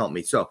you can help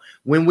me. So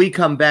when we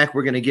come back,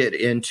 we're going to get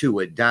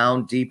into it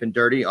down deep and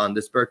dirty on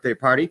this birthday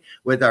party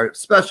with our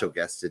special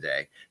guest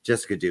today,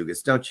 Jessica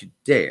DUGAS. Don't you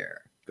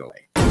dare go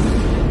away.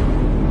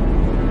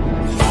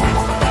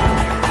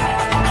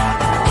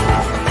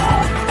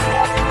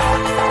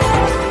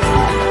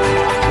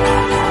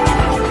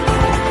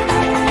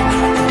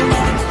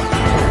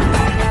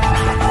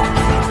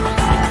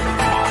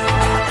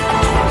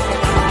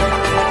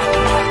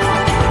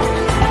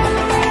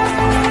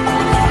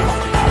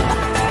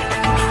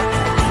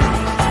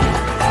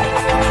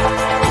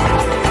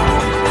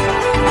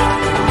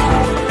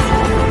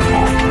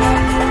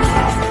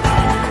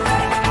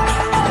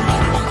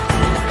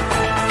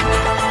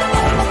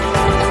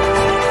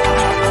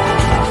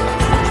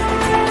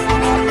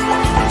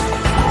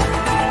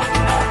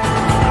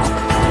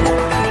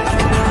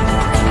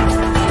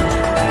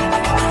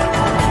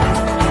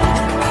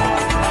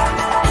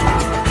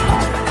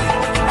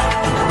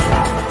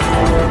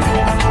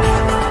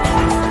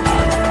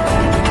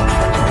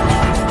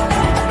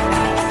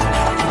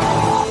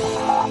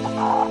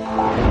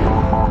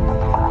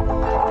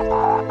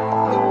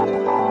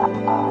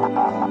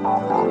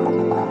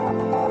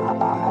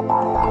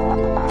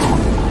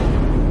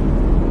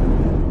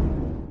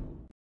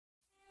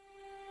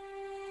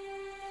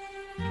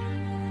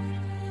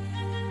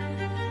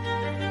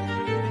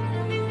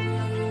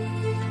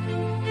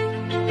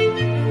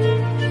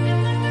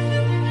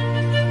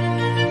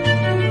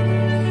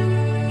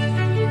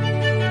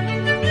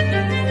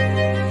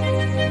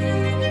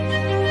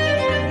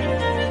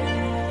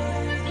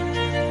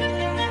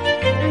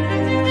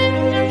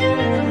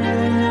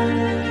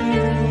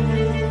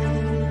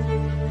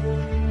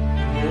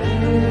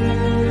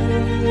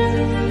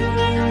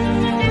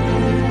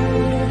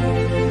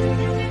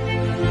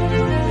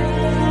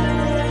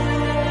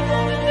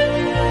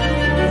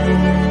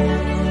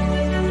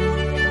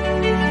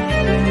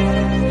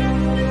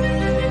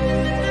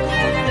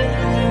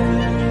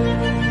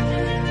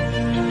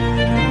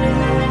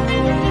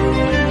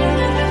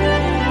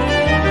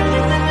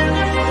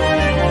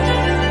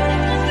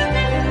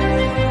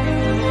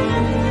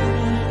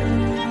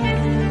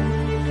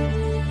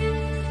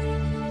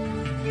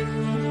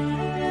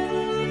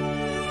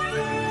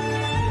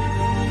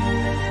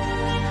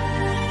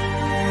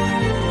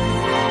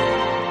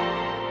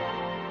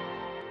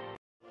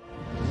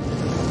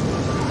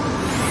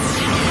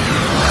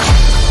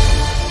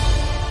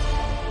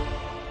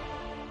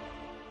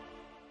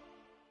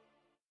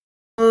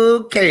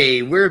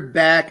 Okay, we're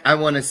back. I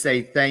want to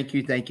say thank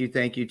you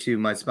to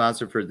my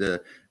sponsor for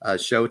the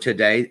show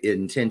today,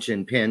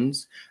 Intention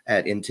Pins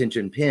at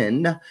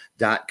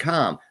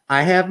intentionpin.com.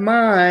 I have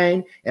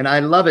mine and I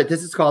love it.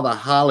 This is called a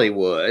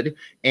Hollywood,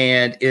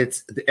 and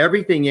it's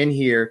everything in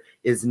here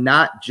is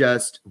not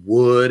just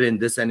wood and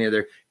this and the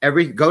other.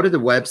 Go to the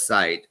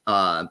website,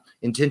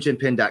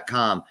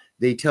 intentionpin.com.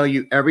 They tell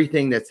you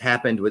everything that's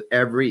happened with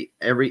every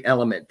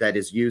element that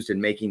is used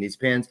in making these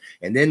pins.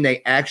 And then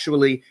they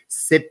actually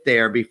sit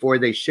there before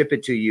they ship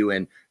it to you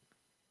and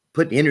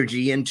put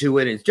energy into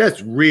it. It's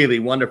just really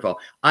wonderful.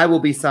 I will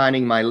be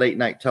signing my late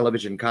night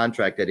television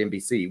contract at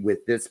NBC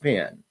with this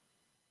pin.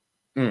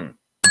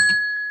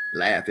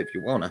 Laugh if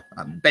you wanna.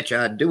 I bet you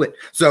I'd do it.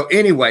 So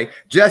anyway,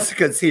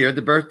 Jessica's here,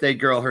 the birthday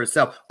girl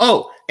herself.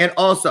 Oh, and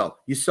also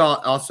you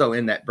saw also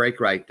in that break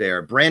right there,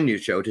 a brand new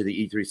show to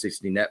the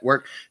E360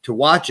 network. To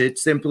watch it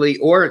simply,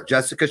 or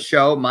Jessica's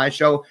show, my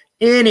show,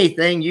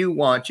 anything you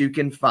want, you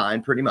can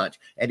find pretty much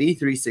at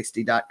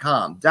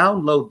e360.com.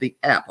 Download the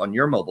app on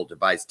your mobile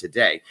device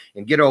today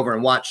and get over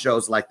and watch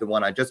shows like the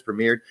one I just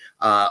premiered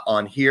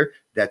on here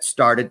that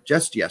started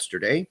just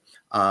yesterday,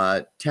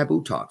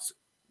 Taboo Talks.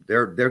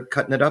 They're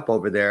cutting it up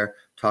over there,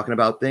 talking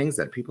about things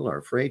that people are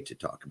afraid to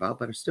talk about,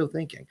 but are still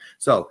thinking.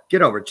 So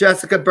get over.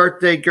 Jessica,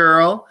 birthday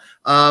girl,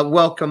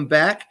 welcome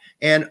back.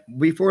 And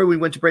before we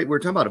went to break, we were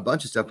talking about a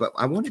bunch of stuff, but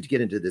I wanted to get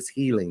into this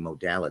healing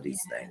modalities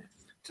thing.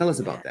 Tell us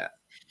about that.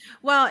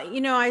 Well, you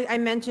know, I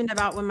mentioned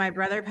about when my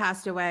brother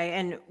passed away,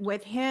 and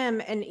with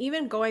him, and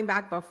even going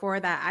back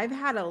before that, I've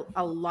had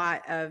a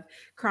lot of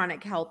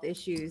chronic health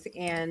issues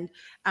and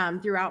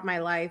throughout my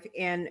life.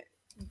 And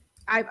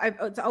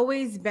it's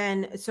always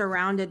been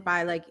surrounded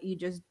by, like, you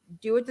just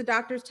do what the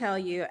doctors tell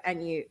you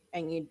and you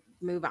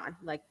move on.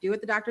 Like, do what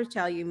the doctors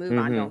tell you, move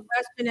on. Don't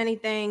question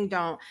anything.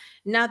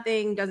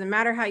 Nothing. Doesn't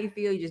matter how you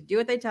feel. You just do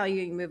what they tell you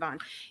and you move on.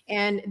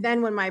 And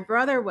then when my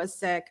brother was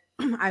sick,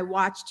 I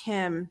watched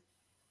him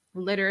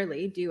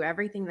literally do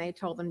everything they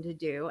told him to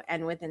do.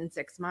 And within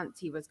 6 months,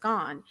 he was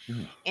gone.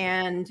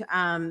 And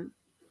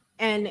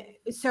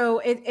so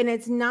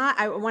it's not,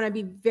 I want to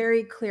be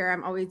very clear.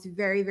 I'm always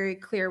very, very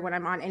clear when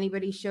I'm on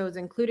anybody's shows,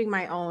 including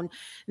my own,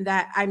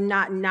 that I'm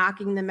not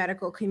knocking the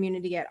medical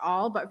community at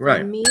all. But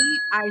for me,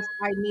 I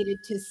needed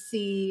to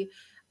see,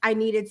 I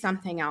needed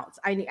something else.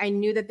 I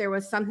knew that there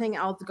was something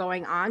else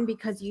going on,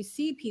 because you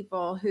see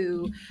people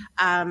who,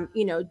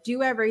 you know,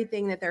 do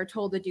everything that they're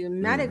told to do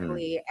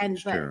medically,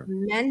 but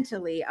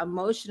mentally,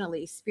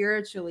 emotionally,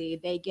 spiritually,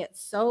 they get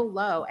so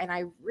low. And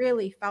I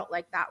really felt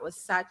like that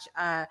was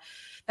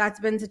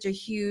that's been such a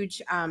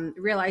huge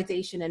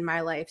realization in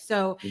my life.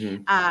 So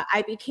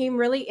I became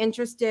really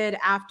interested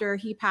after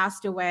he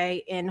passed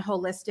away in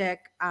holistic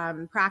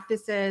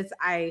practices.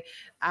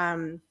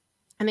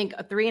 I think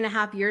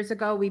 3.5 years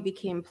ago, we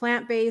became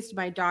plant-based.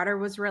 My daughter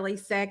was really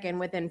sick, and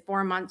within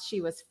 4 months, she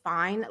was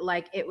fine.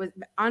 Like, it was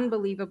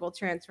unbelievable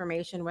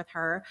transformation with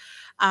her.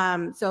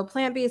 So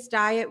plant-based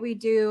diet we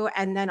do.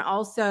 And then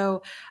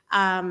also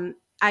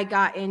I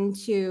got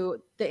into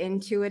the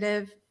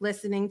intuitive,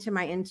 listening to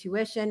my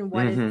intuition.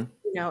 What is, you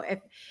know,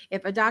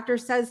 if a doctor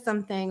says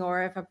something,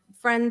 or if a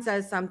friend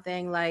says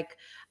something, like,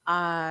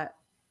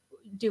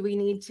 do we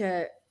need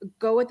to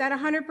go with that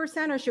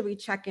 100%, or should we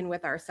check in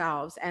with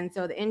ourselves? And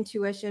so the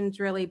intuition's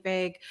really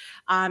big.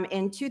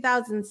 In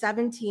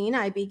 2017,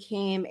 I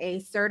became a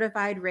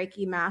certified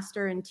Reiki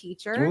master and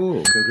teacher.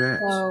 Oh,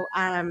 congrats. So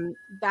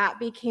that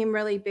became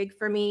really big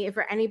for me.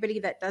 For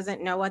anybody that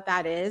doesn't know what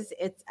that is,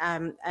 it's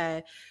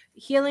a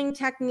healing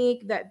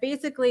technique that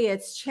basically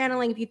it's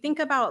channeling. If you think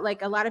about,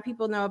 like, a lot of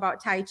people know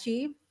about Tai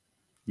Chi.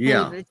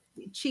 Yeah. And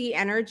the chi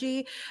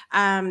energy,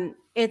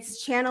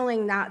 it's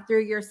channeling that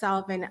through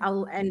yourself and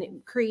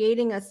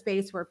creating a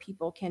space where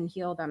people can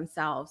heal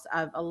themselves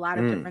of a lot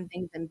of different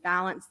things and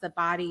balance the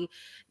body,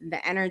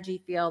 the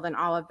energy field, and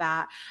all of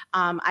that.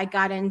 I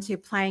got into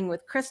playing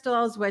with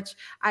crystals, which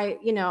I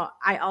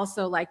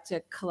also like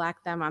to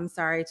collect them. I'm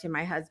sorry to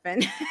my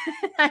husband.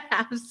 I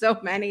have so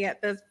many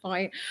at this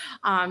point.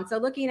 So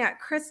looking at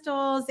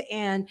crystals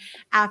and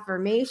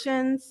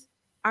affirmations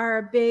are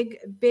a big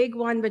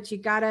one, but you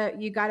gotta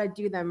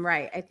do them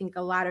right. I think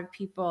a lot of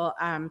people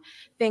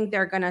think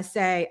they're gonna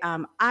say,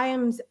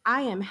 I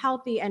am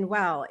healthy and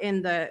well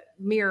in the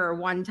mirror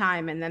one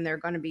time, and then they're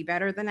gonna be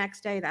better the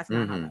next day. That's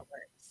not how that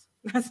works.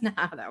 That's not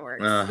how that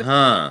works.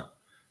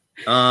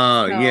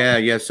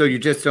 Yeah. So you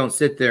just don't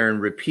sit there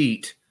and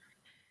repeat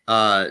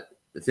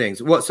things.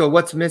 So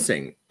what's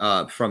missing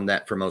from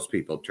that for most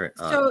people,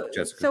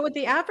 Jessica? So with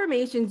the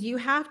affirmations, you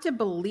have to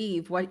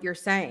believe what you're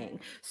saying.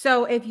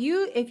 So if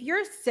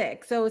you're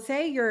sick, so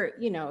say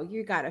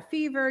you got a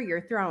fever,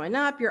 you're throwing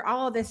up, you're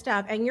all of this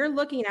stuff, and you're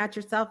looking at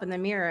yourself in the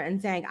mirror and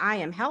saying, I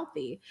am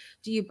healthy.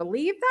 Do you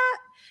believe that?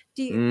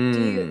 Do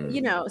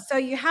you so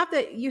you have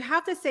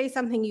to say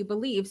something you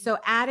believe. So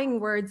adding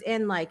words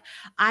in, like,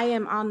 I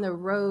am on the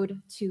road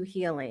to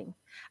healing.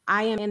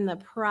 I am in the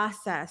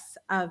process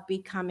of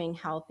becoming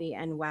healthy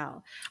and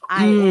well.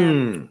 I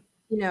am,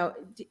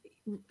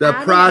 the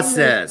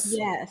process.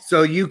 Yes.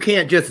 So you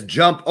can't just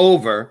jump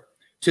over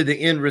to the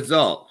end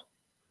result.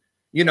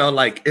 You know,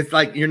 like it's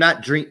like you're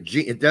not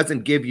it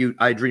doesn't give you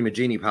I Dream of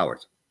Genie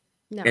powers.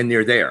 No. And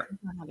they're there.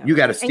 You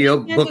got to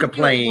still book a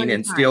plane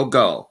and still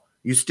go.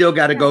 You still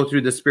got to go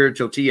through the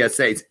spiritual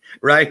TSAs,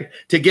 right?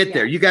 To get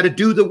there. You got to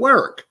do the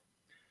work.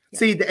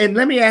 See, and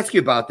let me ask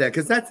you about that,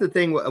 because that's the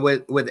thing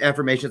with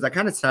affirmations. I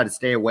kind of try to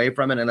stay away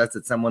from it unless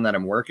it's someone that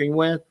I'm working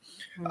with,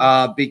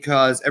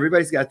 because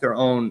everybody's got their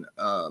own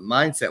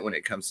mindset when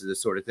it comes to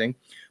this sort of thing.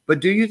 But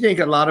do you think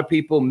a lot of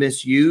people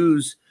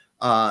misuse,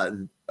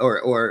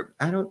 or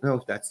I don't know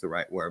if that's the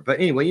right word, but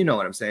anyway, you know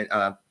what I'm saying,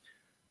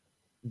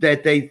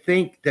 that they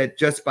think that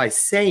just by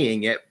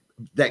saying it,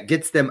 that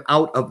gets them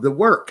out of the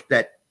work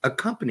that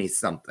accompanies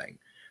something.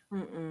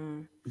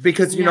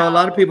 Because, you know, a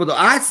lot of people,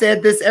 I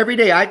said this every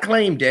day, I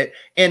claimed it,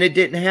 and it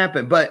didn't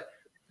happen. But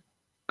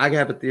I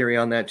have a theory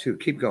on that too.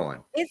 Keep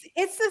going.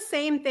 It's the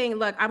same thing.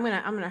 Look, I'm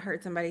gonna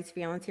hurt somebody's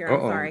feelings here.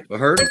 I'm sorry.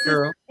 Hurt it,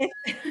 girl.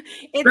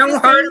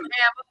 Don't hurt him,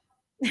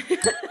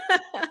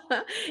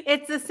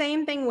 it's the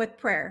same thing with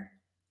prayer.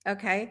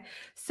 Okay,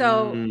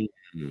 so you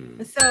can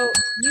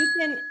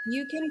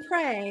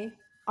pray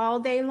all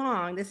day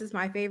long. This is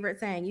my favorite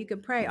saying. You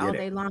can pray all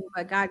day long,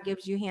 but God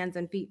gives you hands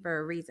and feet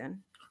for a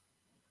reason.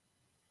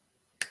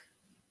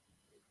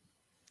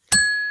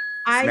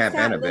 I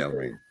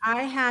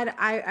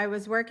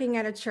was working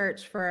at a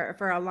church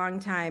for a long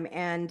time,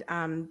 and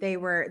they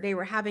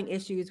were having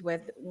issues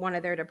with one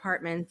of their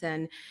departments,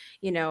 and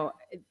you know,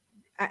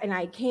 and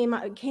I came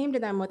to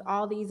them with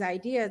all these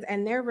ideas,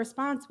 and their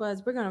response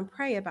was, we're going to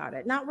pray about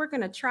it. Not we're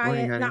going to try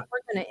it, not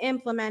we're going to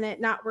implement it,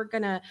 not we're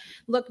going to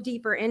look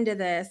deeper into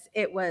this.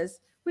 It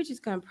was, we're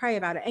just going to pray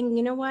about it. And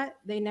you know what?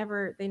 They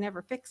never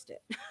fixed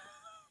it.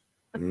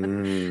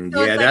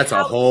 Yeah, that's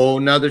a whole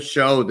nother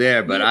show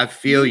there, but I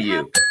feel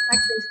you.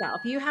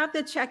 You have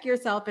to check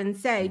yourself and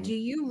say, do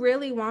you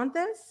really want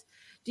this?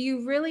 Do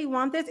you really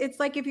want this? It's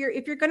like if you're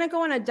going to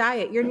go on a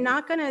diet, you're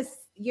not going to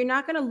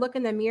look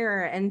in the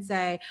mirror and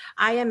say,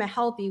 I am a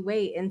healthy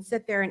weight, and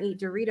sit there and eat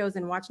Doritos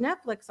and watch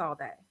Netflix all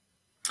day.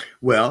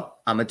 Well,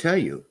 I'm going to tell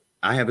you,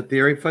 I have a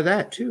theory for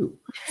that too.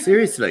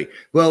 Seriously.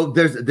 Well,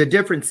 the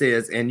difference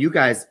is, and you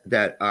guys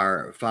that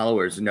are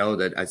followers know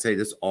that I say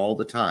this all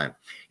the time.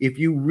 If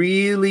you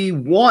really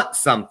want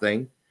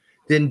something,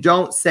 then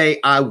don't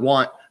say,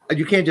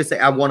 you can't just say,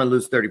 I want to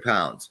lose 30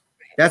 pounds.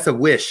 That's a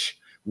wish.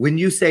 When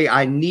you say,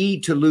 I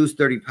need to lose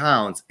 30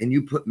 pounds, and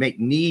you make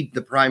need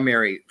the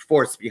primary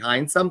force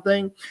behind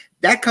something,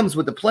 that comes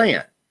with a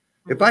plan.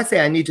 If I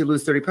say I need to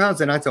lose 30 pounds,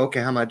 then I say, okay,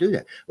 how am I do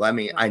that? Well, I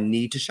mean, I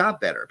need to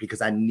shop better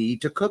because I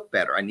need to cook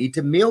better. I need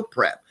to meal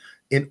prep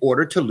in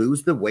order to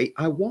lose the weight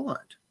I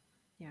want.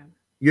 Yeah.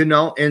 You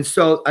know, and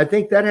so I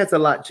think that has a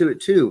lot to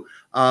it too.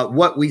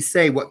 What we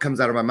say, what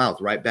comes out of our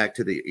mouth, right back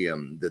to the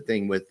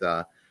thing with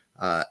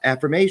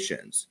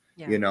affirmations,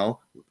 you know,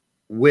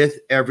 with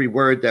every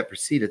word that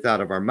proceedeth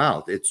out of our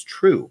mouth. It's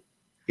true.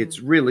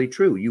 It's really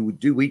true.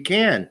 We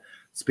can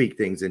speak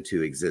things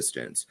into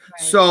existence.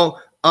 Right. So,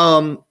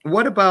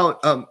 what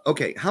about,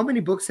 okay, how many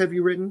books have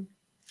you written?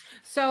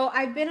 So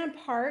I've been a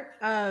part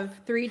of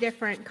 3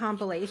 different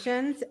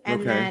compilations,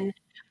 and then,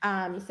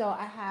 so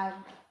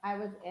I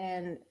was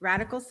in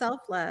Radical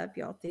Self-Love.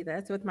 You'll see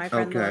this with my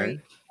friend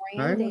Lorianne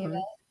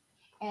Davis.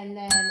 And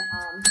then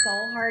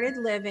Soul-Hearted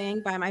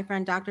Living by my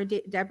friend Dr.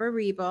 Deborah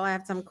Rebo. I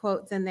have some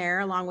quotes in there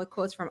along with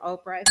quotes from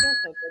Oprah. I feel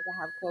so good to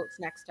have quotes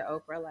next to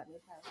Oprah. Let me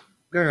tell you.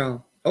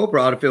 Girl,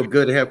 Oprah ought to feel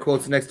good to have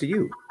quotes next to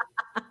you.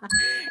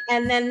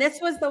 And then this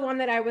was the one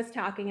that I was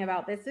talking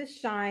about. This is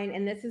Shine,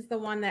 and this is the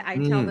one that I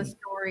tell the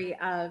story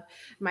of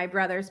my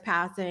brother's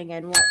passing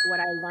and what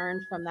I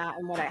learned from that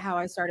and how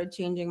I started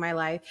changing my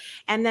life.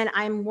 And then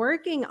I'm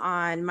working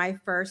on my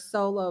first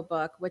solo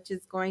book, which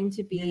is going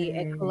to be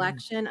a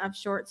collection of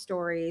short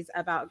stories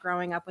about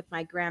growing up with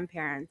my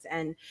grandparents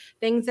and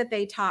things that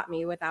they taught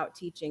me without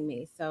teaching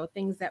me. So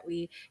things that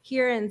we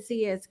hear and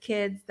see as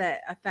kids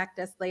that affect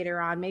us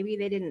later on. Maybe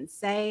they didn't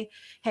say,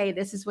 hey,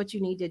 this is what you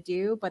need to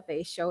do, but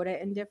they showed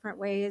it in different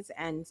ways.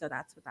 And so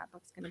that's what that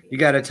book's going to be. You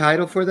got a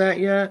title for that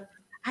yet?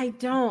 I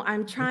don't.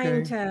 I'm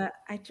trying to.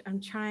 I'm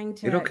trying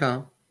to. It'll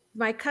come.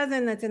 My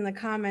cousin that's in the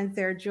comments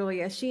there,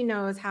 Julia, she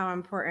knows how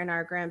important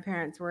our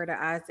grandparents were to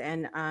us.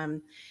 And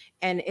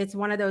it's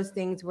one of those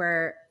things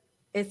where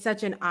it's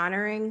such an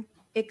honoring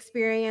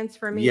experience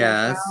for me.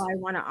 Yes. As well. I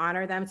want to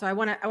honor them. So I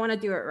want to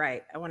do it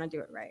right. I want to do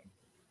it right.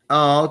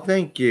 Oh,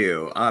 thank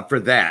you for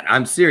that.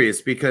 I'm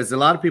serious, because a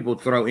lot of people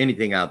throw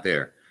anything out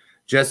there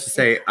just to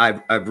say,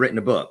 I've written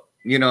a book.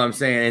 You know what I'm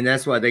saying? And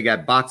that's why they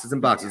got boxes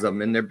and boxes of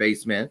them in their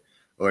basement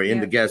or in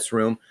the guest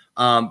room.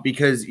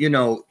 Because, you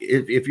know,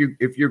 if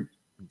you're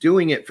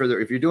doing it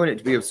if you're doing it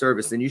to be of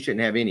service, then you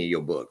shouldn't have any of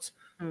your books.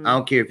 I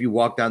don't care if you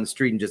walk down the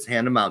street and just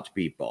hand them out to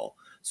people.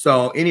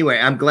 So anyway,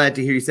 I'm glad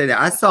to hear you say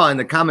that. I saw in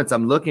the comments,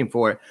 I'm looking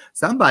for it.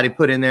 Somebody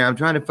put in there, I'm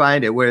trying to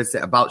find it, where it's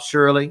about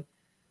Shirley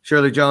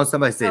Jones.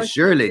 Somebody said,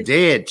 Shirley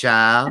dead,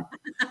 child.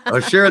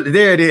 Or Shirley,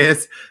 there it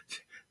is.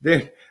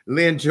 There.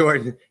 Lynn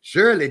Jordan,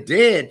 Shirley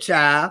dead,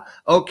 child.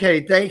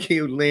 Okay, thank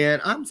you, Lynn.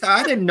 I'm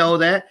sorry, I didn't know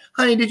that.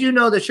 Honey, did you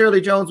know that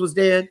Shirley Jones was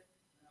dead?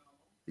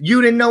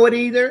 You didn't know it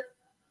either?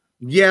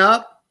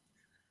 Yep.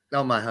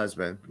 Oh, my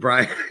husband,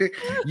 Brian.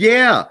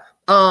 Yeah.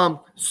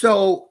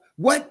 So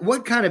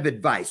what kind of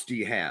advice do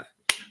you have?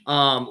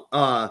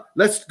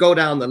 Let's go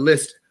down the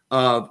list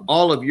of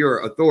all of your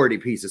authority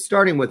pieces,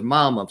 starting with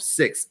mom of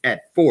 6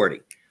 at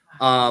 40.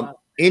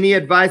 Any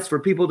advice for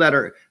people that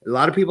are, a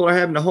lot of people are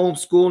having to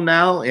homeschool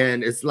now,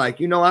 and it's like,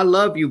 you know, I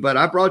love you, but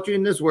I brought you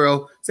in this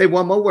world. Say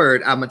one more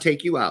word, I'm gonna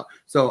take you out.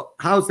 So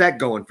how's that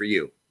going for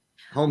you?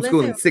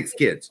 Homeschooling. Listen, 6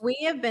 kids. We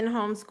have been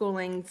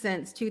homeschooling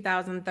since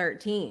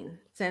 2013,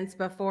 since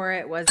before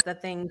it was the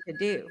thing to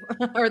do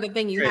or the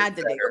thing you had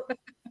to do.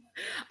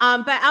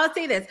 But I'll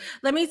say this.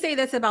 Let me say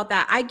this about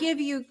that. I give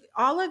you,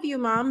 all of you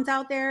moms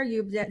out there,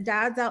 you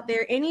dads out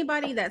there,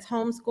 anybody that's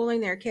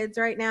homeschooling their kids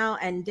right now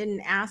and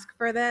didn't ask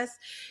for this,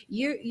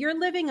 you're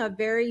living a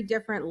very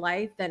different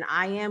life than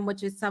I am,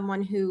 which is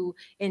someone who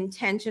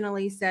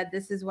intentionally said,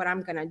 this is what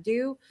I'm going to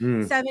do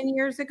 7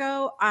 years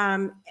ago.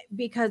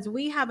 Because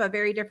we have a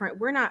very different,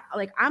 we're not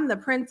like, I'm the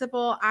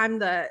principal, I'm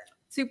the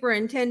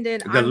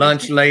superintendent, the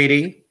lunch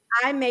lady.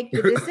 I make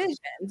the decisions.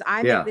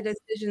 I make the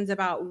decisions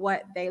about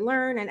what they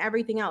learn and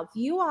everything else.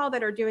 You all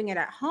that are doing it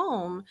at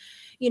home,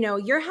 you know,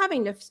 you're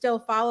having to still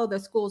follow the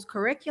school's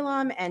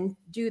curriculum and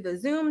do the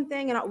Zoom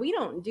thing. And we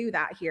don't do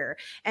that here.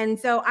 And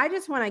so I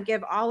just want to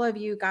give all of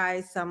you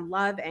guys some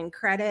love and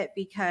credit,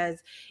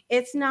 because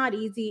it's not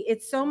easy.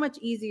 It's so much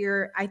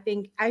easier. I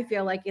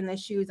feel like in the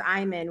shoes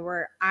I'm in,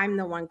 where I'm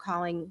the one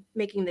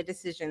making the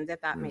decisions, if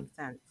that makes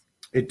sense.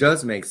 It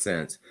does make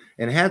sense.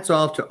 And hats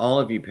off to all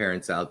of you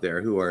parents out there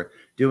who are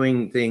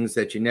doing things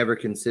that you never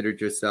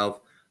considered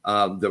yourself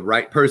the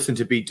right person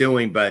to be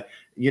doing. But,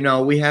 you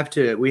know, we have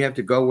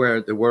to go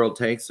where the world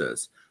takes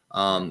us.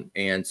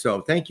 And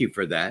so thank you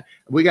for that.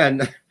 We got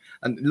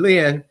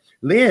Lynn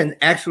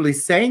actually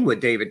sang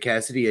with David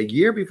Cassidy a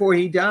year before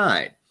he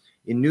died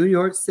in New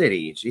York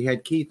City. She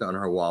had Keith on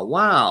her wall.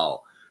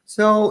 Wow.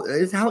 So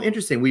it's how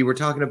interesting. We were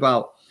talking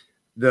about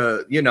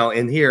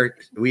and here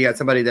we had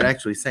somebody that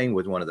actually sang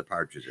with one of the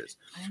Partridges.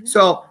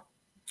 So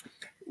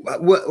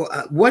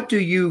what do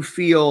you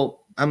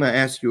feel? I'm going to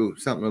ask you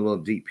something a little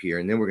deep here,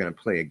 and then we're going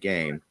to play a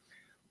game.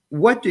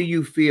 What do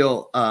you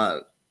feel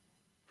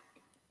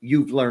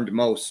you've learned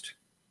most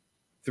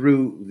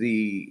through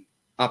the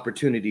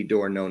opportunity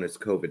door known as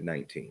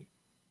COVID-19?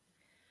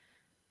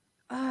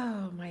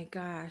 Oh my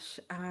gosh.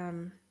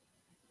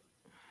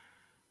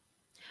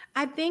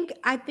 I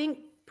think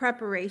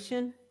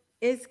preparation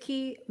is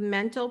key.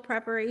 Mental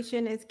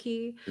preparation is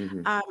key.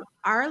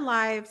 Our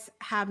lives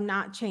have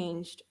not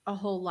changed a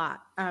whole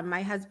lot.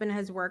 My husband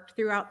has worked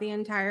throughout the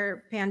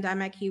entire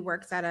pandemic. He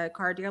works at a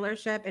car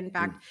dealership. In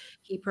fact,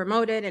 he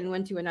promoted and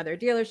went to another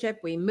dealership.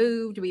 We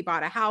moved, we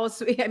bought a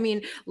house. I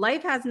mean,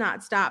 life has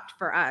not stopped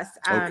for us.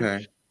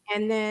 Okay.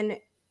 And then,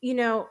 you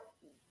know,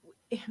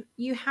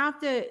 you have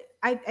to,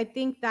 I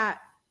think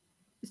that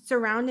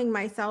surrounding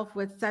myself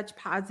with such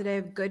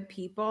positive, good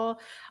people,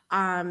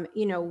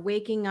 you know,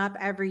 waking up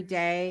every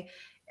day,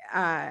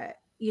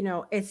 you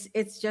know,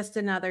 it's just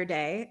another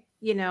day.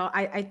 You know,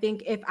 I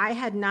think if I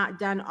had not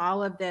done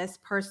all of this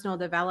personal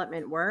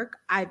development work,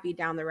 I'd be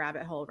down the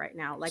rabbit hole right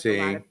now, like a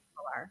lot of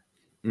people are.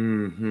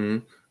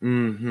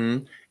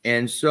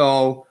 And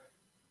so,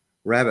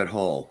 rabbit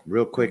hole,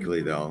 real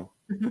quickly though.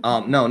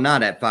 No,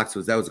 not at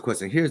Foxwoods. That was a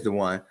question. Here's the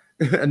one.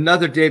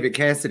 Another David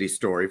Cassidy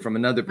story from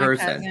another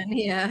person. Cousin,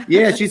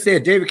 yeah, she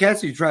said David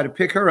Cassidy tried to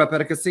pick her up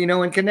at a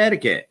casino in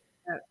Connecticut.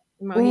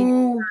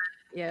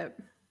 Yep.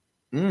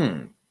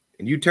 And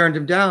you turned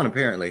him down,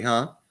 apparently,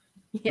 huh?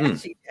 Yeah,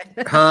 she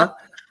did. Huh?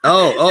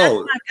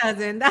 Oh. That's my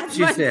cousin. That's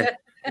she my said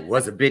cousin. It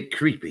was a bit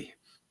creepy.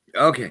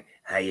 Okay.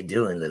 How you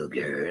doing, little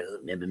girl?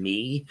 Remember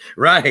me?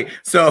 Right.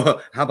 So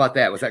how about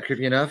that? Was that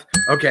creepy enough?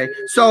 Okay.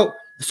 So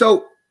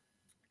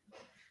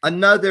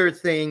another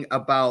thing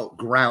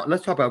about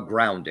let's talk about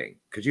grounding,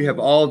 because you have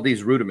all of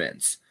these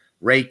rudiments,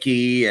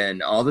 Reiki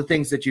and all the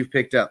things that you've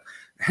picked up.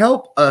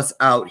 Help us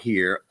out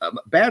here.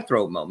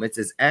 Bathrobe Moments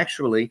is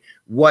actually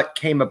what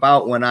came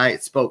about when I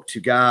spoke to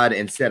God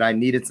and said I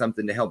needed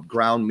something to help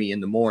ground me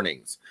in the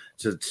mornings,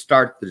 to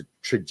start the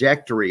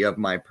trajectory of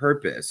my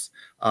purpose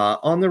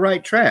on the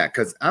right track.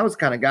 Because I was the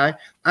kind of guy,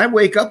 I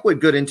wake up with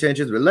good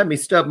intentions, but let me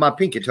stub my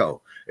pinky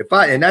toe.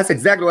 And that's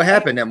exactly what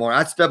happened that morning.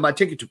 I stubbed my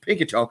pinky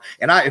toe,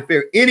 and if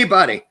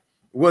anybody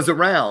was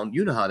around,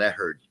 you know how that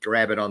hurt.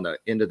 Grab it on the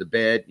end of the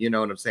bed, you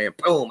know what I'm saying?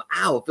 Boom,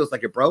 ow, it feels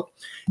like it broke.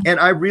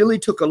 And I really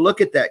took a look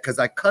at that, because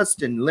I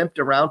cussed and limped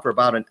around for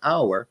about an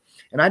hour,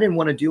 and I didn't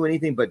want to do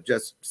anything but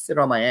just sit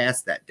on my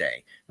ass that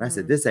day. And I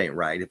said, this ain't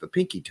right. If a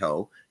pinky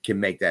toe can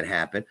make that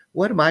happen,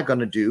 what am I going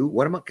to do?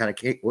 What kind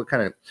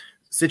of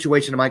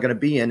situation am I going to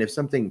be in if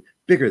something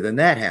bigger than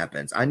that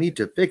happens? I need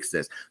to fix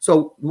this.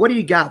 So what do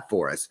you got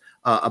for us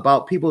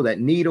about people that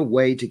need a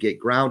way to get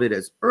grounded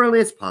as early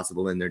as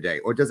possible in their day?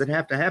 Or does it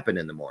have to happen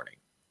in the morning?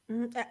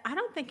 I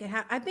don't think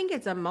I think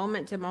it's a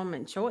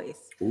moment-to-moment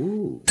choice.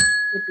 Ooh.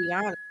 To be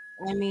honest.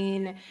 I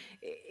mean,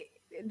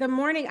 the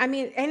morning, I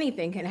mean,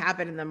 anything can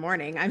happen in the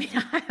morning. I mean,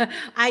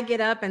 I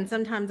get up and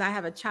sometimes I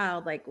have a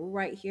child like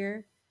right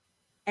here,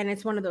 and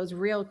it's one of those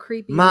real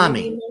creepy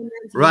mommy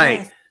moments. right.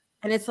 Yes.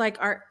 And it's like,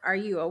 are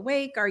you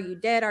awake? Are you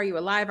dead? Are you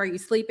alive? Are you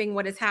sleeping?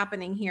 What is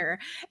happening here?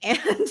 And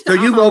so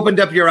you've opened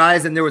up your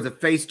eyes and there was a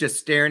face just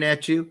staring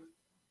at you.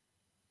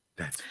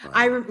 That's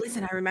funny.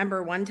 Listen, I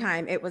remember one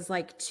time it was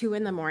like 2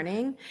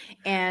 a.m.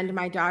 and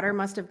my daughter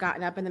must have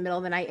gotten up in the middle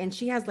of the night, and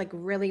she has like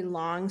really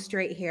long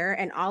straight hair,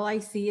 and all I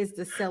see is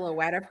the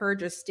silhouette of her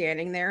just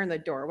standing there in the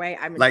doorway.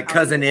 I'm like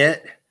Cousin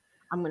It.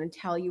 I'm going to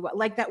tell you what,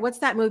 like that. What's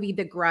that movie?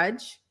 The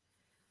Grudge.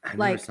 I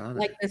like never saw that.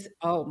 like this.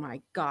 Oh my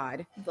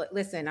God. But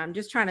listen, I'm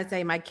just trying to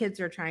say my kids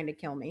are trying to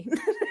kill me.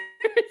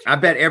 I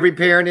bet every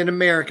parent in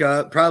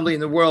America, probably in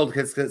the world,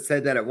 has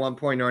said that at one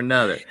point or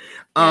another.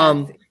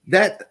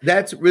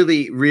 That's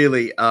really,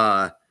 really,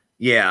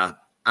 yeah.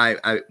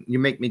 You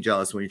make me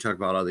jealous when you talk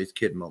about all these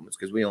kid moments,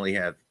 because we only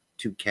have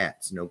 2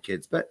 cats, no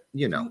kids, but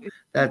you know,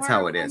 that's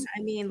how it is.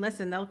 I mean,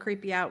 listen, they'll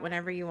creep you out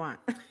whenever you want.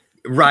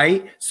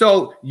 Right.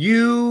 So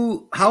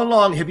how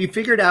long have you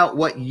figured out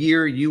what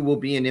year you will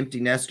be an empty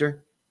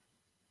nester?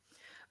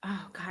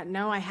 Oh God,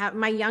 no, I have.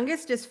 My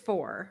youngest is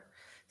 4.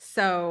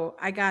 So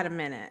I got a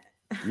minute.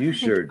 You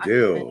sure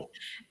do.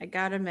 I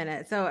got a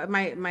minute. So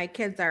my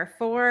kids are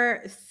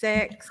 4,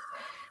 6,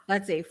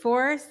 let's see,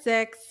 4,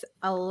 6,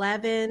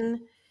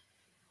 11,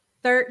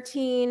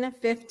 13,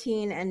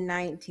 15, and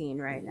 19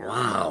 right now.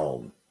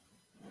 Wow.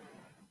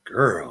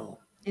 Girl.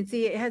 And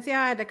see how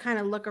I had to kind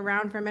of look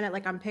around for a minute,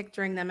 like I'm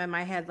picturing them in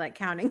my head, like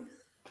counting.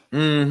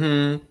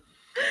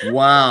 Mm-hmm.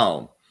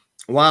 Wow.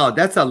 Wow,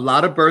 that's a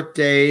lot of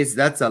birthdays.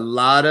 That's a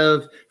lot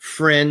of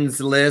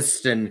friends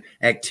list and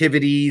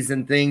activities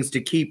and things to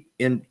keep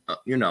in,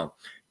 you know.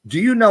 Do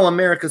you know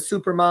America's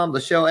Supermom,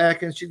 Lachelle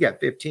Atkins? She's got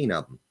 15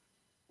 of them.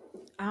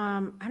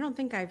 I don't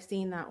think I've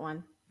seen that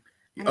one.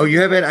 Oh,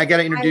 you haven't? I got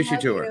to introduce you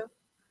to her.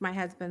 My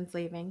husband's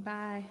leaving.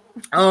 Bye.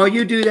 Oh,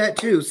 you do that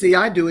too. See,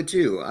 I do it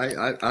too.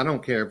 I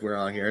don't care if we're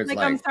on here. It's like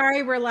I'm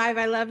sorry we're live.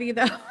 I love you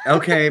though.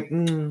 Okay.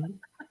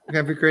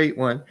 Have a great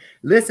one.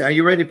 Listen, are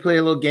you ready to play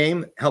a little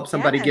game? Help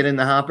somebody get in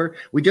the hopper?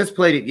 We just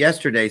played it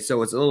yesterday,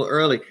 so it's a little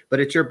early, but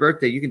it's your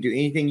birthday. You can do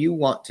anything you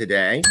want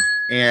today.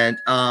 And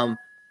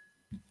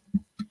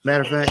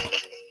matter of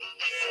fact,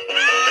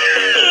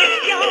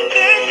 It's your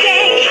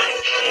birthday.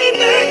 Happy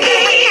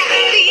birthday.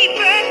 Happy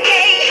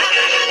birthday.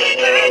 Happy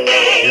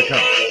birthday. Here it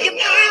comes. Your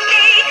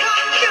birthday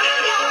comes just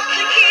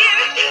once a year.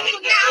 So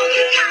now's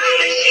the time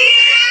to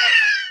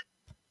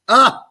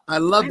share. I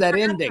love that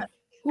ending.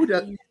 Who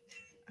does?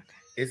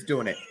 It's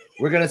doing it.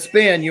 We're going to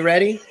spin. You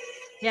ready?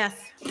 Yes.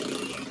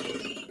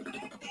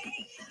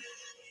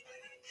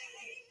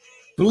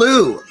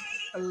 Blue.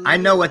 I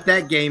know what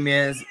that game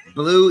is.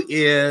 Blue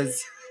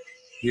is,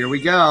 here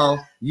we go.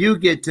 You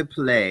get to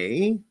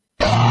play.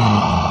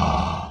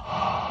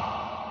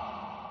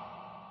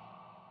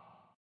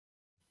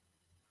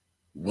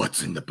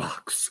 What's in the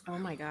box? Oh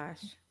my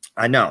gosh.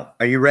 I know.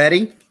 Are you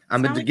ready?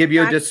 I'm going to give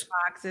you a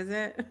box, is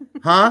it?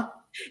 Huh?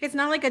 It's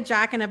not like a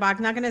Jack in a Box.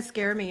 Not going to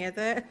scare me, is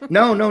it?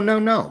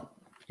 No.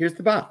 Here's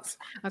the box.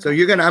 Okay. So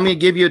I'm going to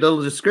give you a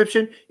little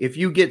description. If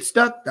you get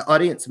stuck, the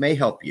audience may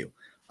help you.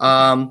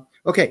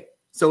 Okay.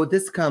 So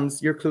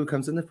your clue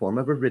comes in the form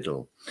of a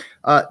riddle.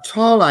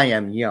 Tall, I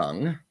am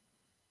young.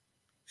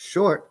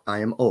 Short,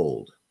 I am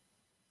old.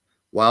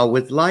 While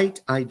with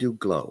light, I do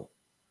glow.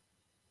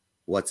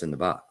 What's in the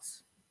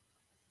box?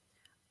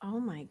 Oh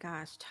my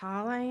gosh.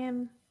 Tall, I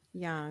am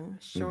young.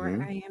 Short,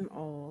 I am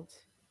old.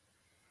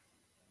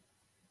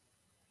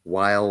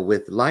 While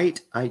with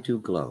light, I do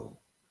glow.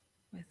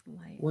 With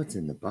light. What's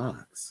in the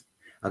box?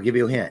 I'll give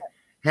you a hint.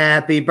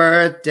 Happy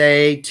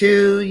birthday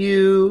to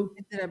you.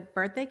 Is it a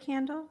birthday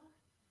candle?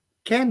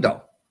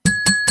 Candle.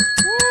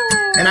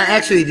 Yay. And I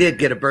actually did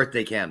get a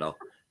birthday candle.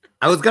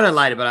 I was going to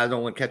light it, but I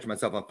don't want to catch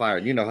myself on fire.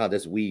 You know how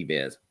this weave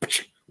is.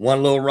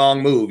 One little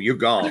wrong move, you're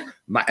gone.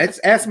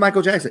 Ask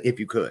Michael Jackson if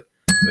you could.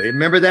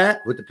 Remember that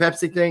with the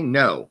Pepsi thing?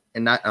 No.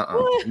 And not,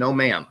 no,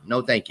 ma'am.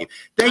 No, thank you.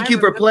 Thank you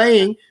for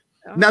playing.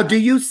 Now, do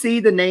you see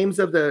the names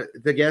of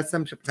the guests?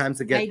 Sometimes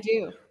the guests. I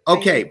do.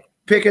 Okay,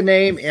 pick a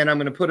name, and I'm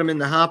going to put them in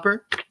the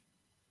hopper.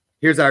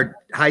 Here's our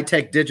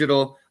high-tech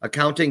digital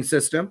accounting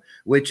system,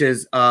 which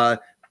is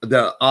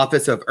the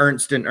Office of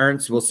Ernst &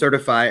 Ernst will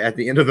certify at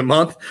the end of the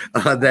month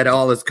that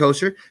all is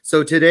kosher.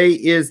 So today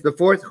is the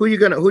 4th. Who are you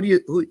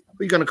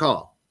gonna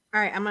call? All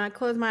right, I'm gonna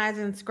close my eyes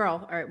and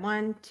scroll. All right,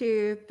 1,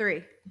 2,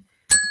 3.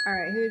 All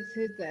right, who's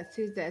this?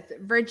 Who's this?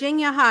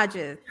 Virginia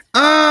Hodges.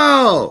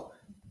 Oh.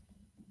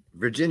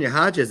 Virginia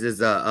Hodges is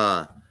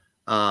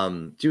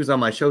she was on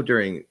my show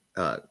during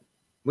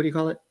what do you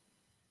call it?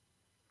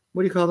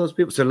 What do you call those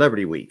people?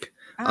 Celebrity Week.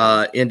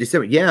 In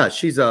December. Yeah,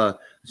 she's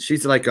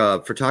like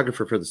a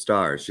photographer for the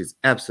stars. She's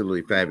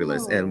absolutely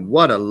fabulous. And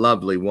what a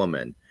lovely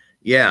woman.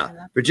 Yeah.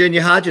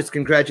 Virginia Hodges,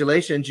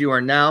 congratulations. You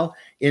are now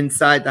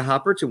inside the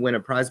hopper to win a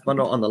prize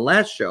bundle on the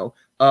last show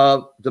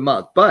of the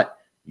month. But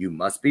you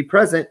must be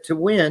present to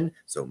win.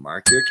 So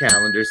mark your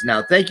calendars.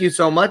 Now, thank you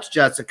so much,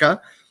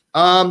 Jessica.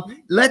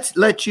 Let's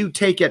let you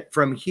take it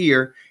from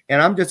here,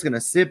 and I'm just going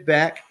to sit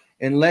back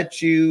and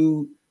let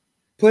you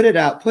put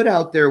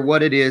out there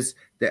what it is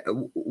that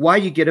why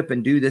you get up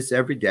and do this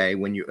every day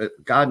when you,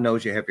 God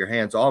knows you have your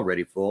hands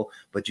already full,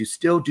 but you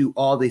still do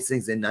all these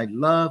things. And I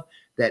love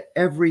that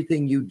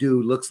everything you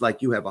do looks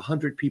like you have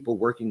 100 people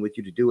working with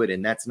you to do it.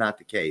 And that's not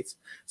the case.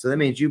 So that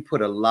means you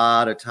put a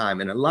lot of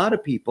time, and a lot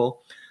of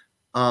people,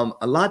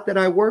 a lot that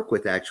I work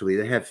with actually,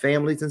 they have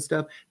families and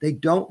stuff. They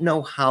don't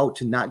know how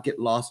to not get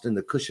lost in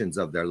the cushions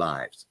of their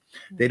lives.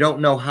 They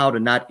don't know how to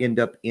not end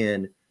up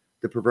in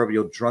the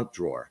proverbial drunk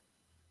drawer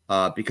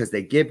because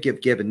they give,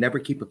 and never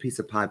keep a piece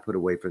of pie put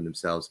away for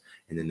themselves.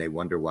 And then they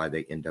wonder why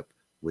they end up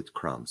with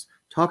crumbs.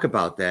 Talk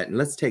about that. And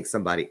let's take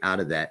somebody out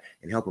of that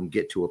and help them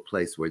get to a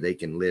place where they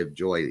can live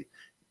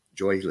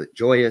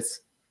joyous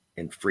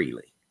and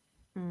freely.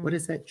 What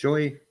is that?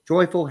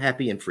 Joyful,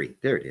 happy, and free.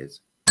 There it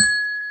is.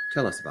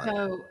 Tell us about it.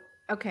 So,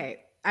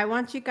 okay, I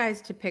want you guys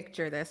to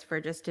picture this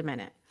for just a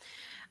minute.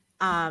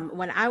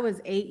 When I was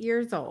 8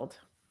 years old,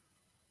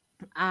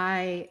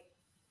 I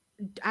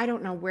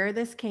don't know where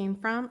this came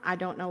from. I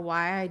don't know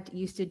why I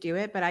used to do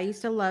it, but I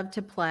used to love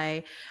to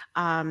play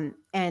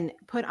and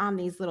put on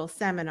these little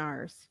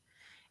seminars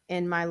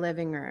in my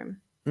living room.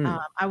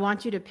 I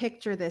want you to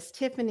picture this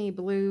Tiffany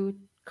blue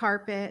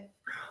carpet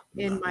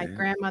in my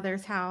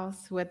grandmother's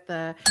house with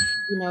the,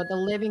 the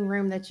living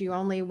room that you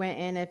only went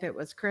in if it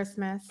was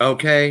Christmas.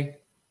 Okay.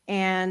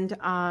 And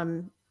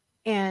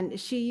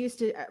she used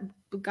to,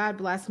 God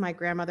bless my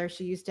grandmother,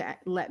 she used to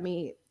let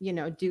me,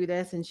 do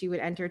this, and she would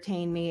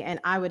entertain me, and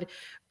I would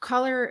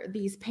color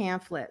these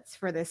pamphlets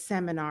for this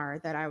seminar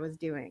that I was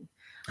doing.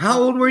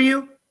 How old were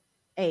you?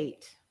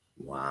 8.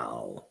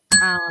 Wow.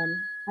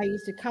 I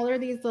used to color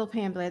these little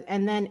pamphlets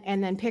and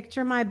then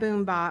picture my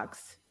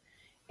boombox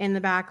in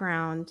the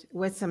background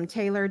with some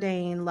Taylor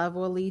Dane, Love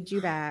Will Lead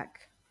You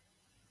Back.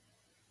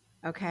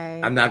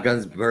 Okay. I'm not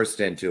going to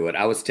burst into it.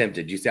 I was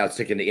tempted. You see, I was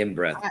taking the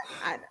in-breath.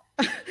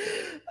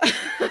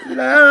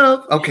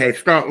 Love. Okay,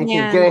 stop. Go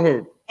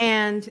ahead.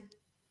 And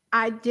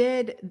I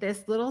did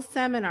this little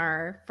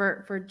seminar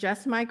for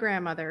just my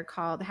grandmother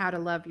called How to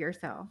Love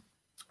Yourself.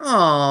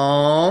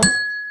 Aww.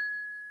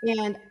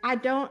 And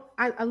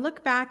I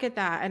look back at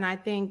that and I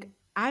think,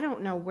 I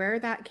don't know where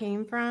that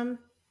came from.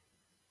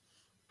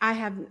 I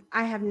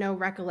have no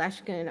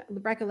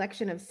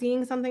recollection of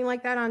seeing something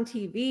like that on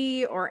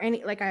TV or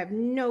I have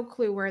no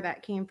clue where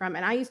that came from.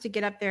 And I used to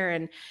get up there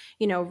and,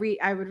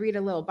 I would read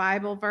a little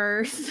Bible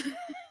verse.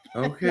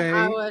 Okay.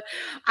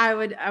 I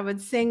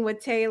would sing with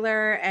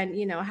Taylor and,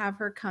 have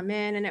her come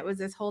in, and it was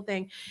this whole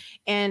thing.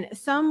 And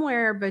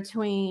somewhere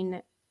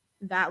between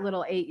that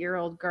little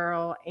 8-year-old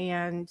girl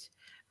and,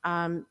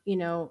 as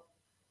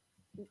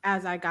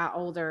I got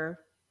older,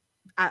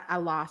 I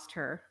lost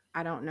her.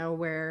 I don't know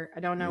where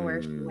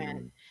she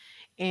went.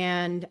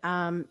 And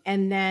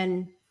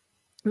then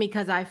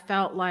because I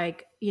felt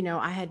like,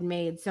 I had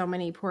made so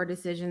many poor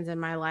decisions in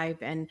my life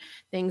and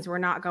things were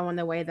not going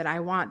the way that I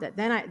want, that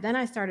then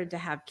I started to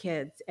have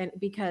kids. And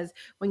because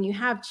when you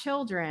have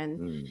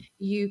children,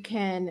 you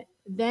can,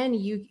 then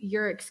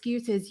your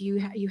excuse is you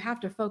have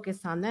to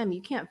focus on them.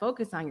 You can't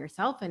focus on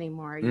yourself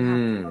anymore. You have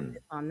to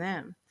focus on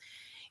them.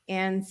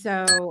 And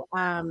so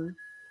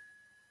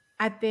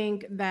I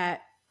think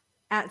that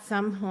at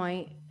some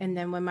point, and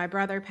then when my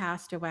brother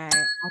passed away,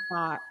 I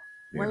thought,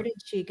 where did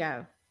she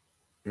go?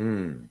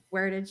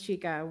 Where did she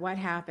go? What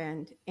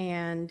happened?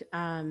 And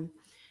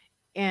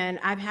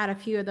I've had a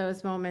few of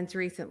those moments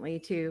recently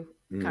too.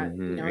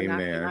 Knocking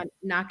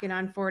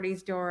on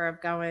 40's door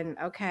of going,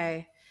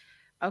 okay.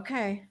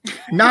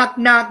 Knock,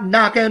 knock,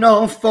 knocking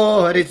on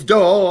 40's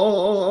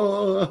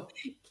door.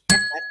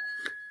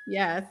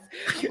 Yes.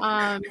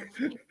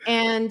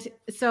 And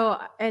so,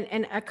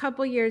 and a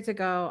couple years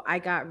ago, I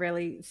got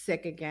really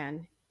sick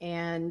again.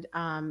 And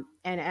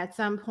at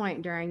some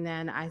point during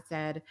then, I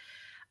said,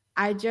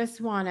 I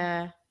just want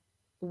to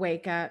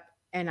wake up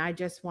and I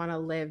just want to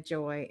live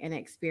joy and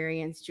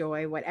experience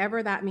joy,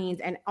 whatever that means.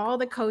 And all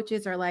the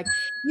coaches are like,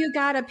 you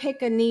got to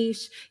pick a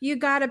niche. You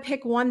got to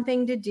pick one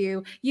thing to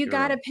do. You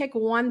got to pick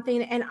one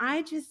thing. And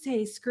I just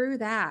say, screw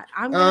that.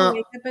 I'm going to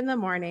wake up in the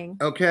morning.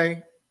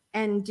 Okay.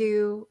 And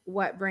do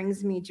what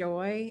brings me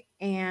joy.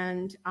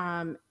 And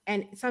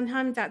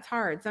sometimes that's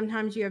hard.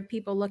 Sometimes you have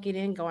people looking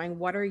in going,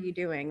 what are you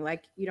doing?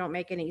 Like, you don't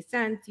make any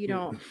sense. You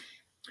don't.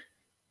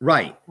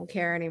 Right. I don't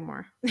care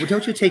anymore. Well,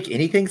 don't you take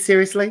anything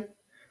seriously?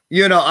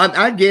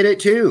 I get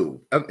it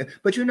too.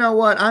 But you know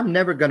what? I'm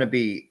never going to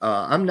be,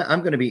 I'm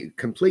going to be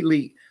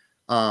completely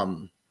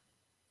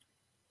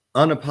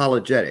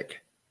unapologetic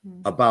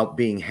about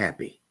being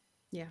happy.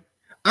 Yeah.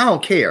 I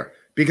don't care.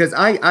 Because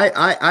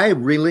I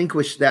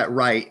relinquished that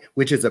right,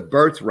 which is a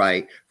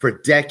birthright,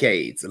 for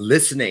decades,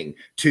 listening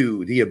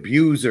to the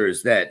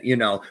abusers that,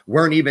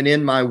 weren't even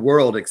in my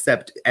world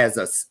except as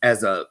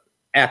a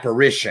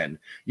apparition.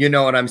 You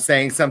know what I'm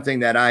saying? Something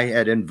that I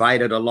had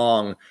invited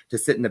along to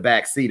sit in the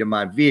back seat of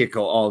my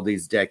vehicle all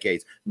these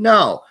decades.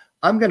 No,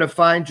 I'm going to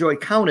find joy.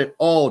 Count it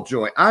all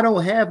joy. I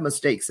don't have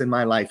mistakes in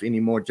my life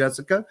anymore,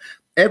 Jessica.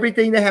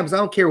 Everything that happens, I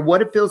don't care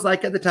what it feels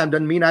like at the time.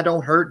 Doesn't mean I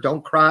don't hurt,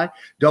 don't cry,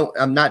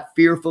 I'm not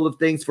fearful of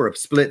things for a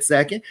split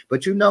second.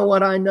 But you know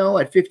what I know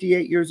at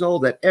 58 years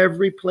old, that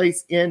every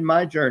place in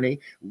my journey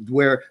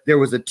where there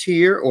was a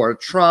tear or a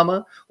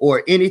trauma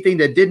or anything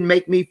that didn't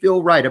make me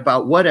feel right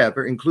about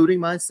whatever, including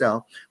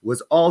myself,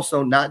 was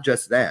also not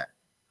just that.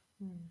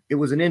 It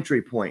was an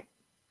entry point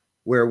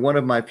where one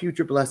of my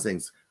future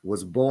blessings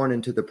was born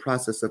into the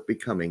process of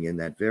becoming in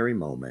that very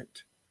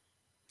moment.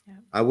 Yeah.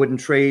 I wouldn't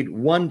trade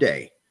one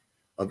day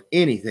of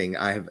anything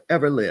I have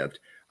ever lived.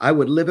 I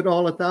would live it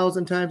all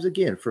 1,000 times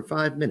again for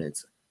 5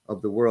 minutes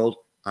of the world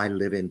I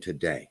live in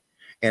today.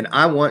 And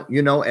I want,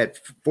 you know, at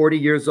 40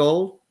 years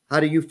old,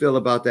 how do you feel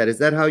about that? Is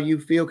that how you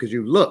feel? Because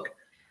you look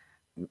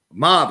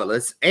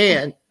marvelous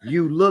and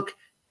you look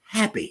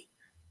happy.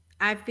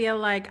 I feel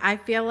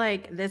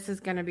like this is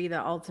going to be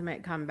the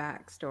ultimate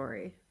comeback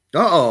story.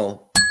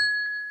 Uh-oh.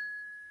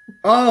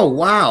 Oh,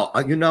 wow.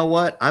 You know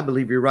what? I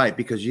believe you're right,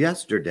 because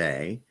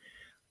yesterday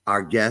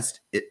our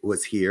guest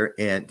was here,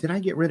 and did I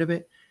get rid of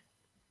it?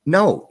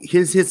 No,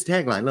 his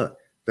tagline. Look,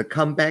 the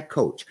comeback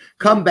coach.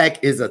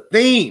 Comeback is a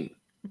theme.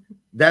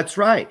 That's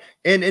right.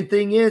 And the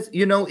thing is,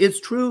 you know,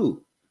 it's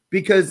true,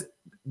 because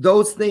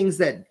those things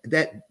that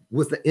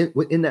was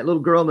in that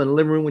little girl in the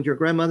living room with your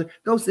grandmother,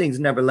 those things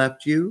never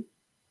left you.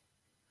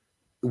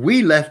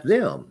 We left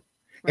them.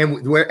 Right.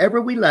 And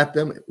wherever we left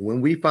them, when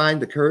we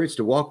find the courage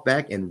to walk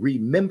back and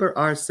remember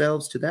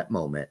ourselves to that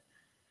moment,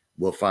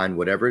 we'll find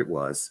whatever it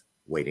was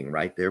waiting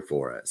right there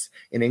for us.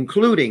 And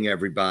including,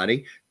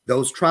 everybody,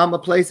 those trauma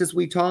places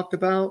we talked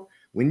about,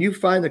 when you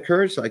find the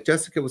courage, like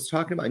Jessica was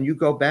talking about, and you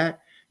go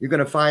back, you're going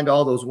to find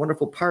all those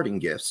wonderful parting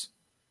gifts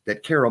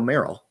that Carol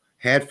Merrill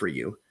had for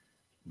you,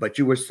 but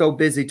you were so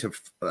busy to,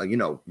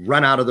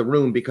 run out of the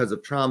room because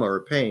of trauma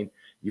or pain,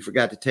 you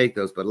forgot to take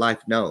those. But life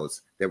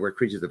knows that we're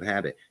creatures of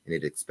habit, and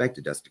it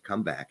expected us to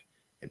come back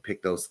and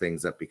pick those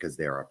things up because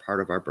they are a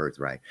part of our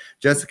birthright.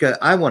 Jessica,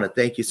 I want to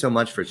thank you so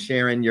much for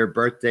sharing your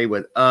birthday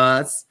with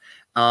us.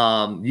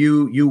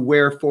 You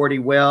wear 40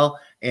 well,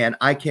 and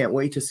I can't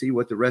wait to see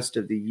what the rest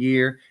of the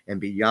year and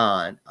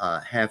beyond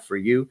have for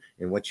you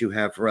and what you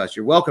have for us.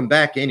 You're welcome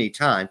back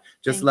anytime.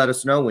 Just let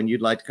us know when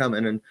you'd like to come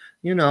in, and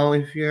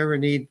if you ever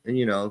need,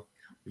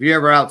 if you're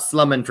ever out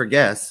slumming for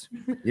guests,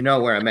 you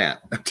know where I'm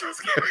at.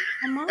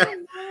 Come on,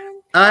 man.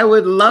 I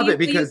would love it,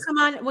 because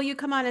will you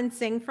come on and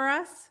sing for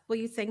us? Will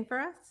you sing for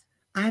us?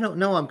 I don't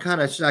know. I'm kind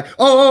of shy.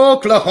 Oh,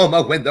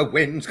 Oklahoma, when the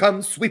winds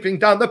come sweeping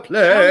down the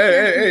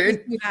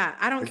plain.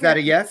 I don't care. Is that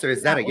a yes, or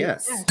is that a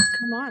yes? Yes,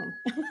 come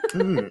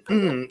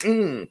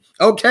on.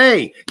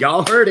 Okay,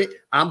 y'all heard it.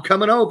 I'm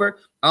coming over.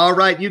 All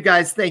right, you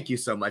guys, thank you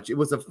so much. It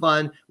was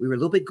we were a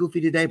little bit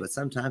goofy today, but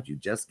sometimes you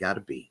just got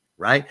to be,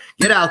 right?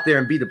 Get out there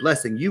and be the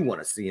blessing you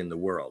want to see in the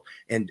world.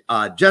 And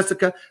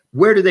Jessica,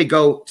 where do they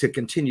go to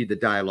continue the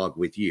dialogue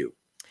with you?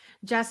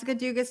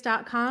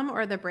 JessicaDugas.com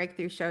or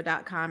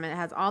thebreakthroughshow.com. It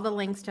has all the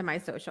links to my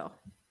social.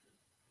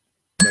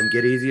 Doesn't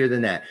get easier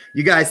than that.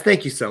 You guys,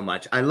 thank you so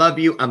much. I love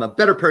you. I'm a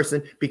better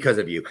person because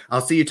of you. I'll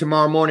see you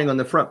tomorrow morning on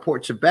the front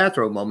porch of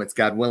Bathrobe Moments,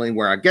 God willing,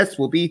 where our guest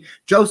will be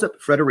Joseph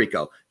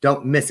Frederico.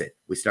 Don't miss it.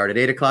 We start at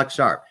 8 o'clock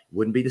sharp.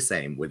 Wouldn't be the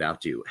same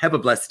without you. Have a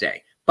blessed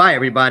day. Bye,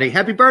 everybody.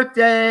 Happy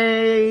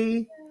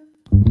birthday.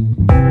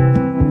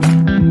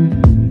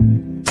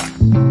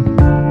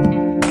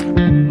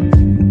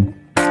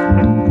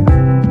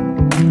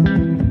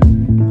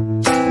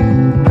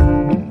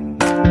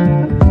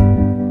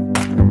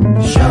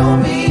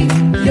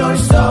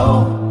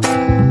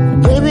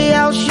 Baby,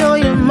 I'll show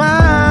you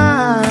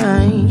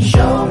mine.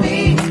 Show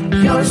me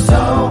your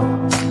soul.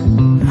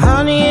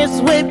 Honey,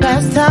 it's way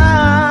past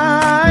time.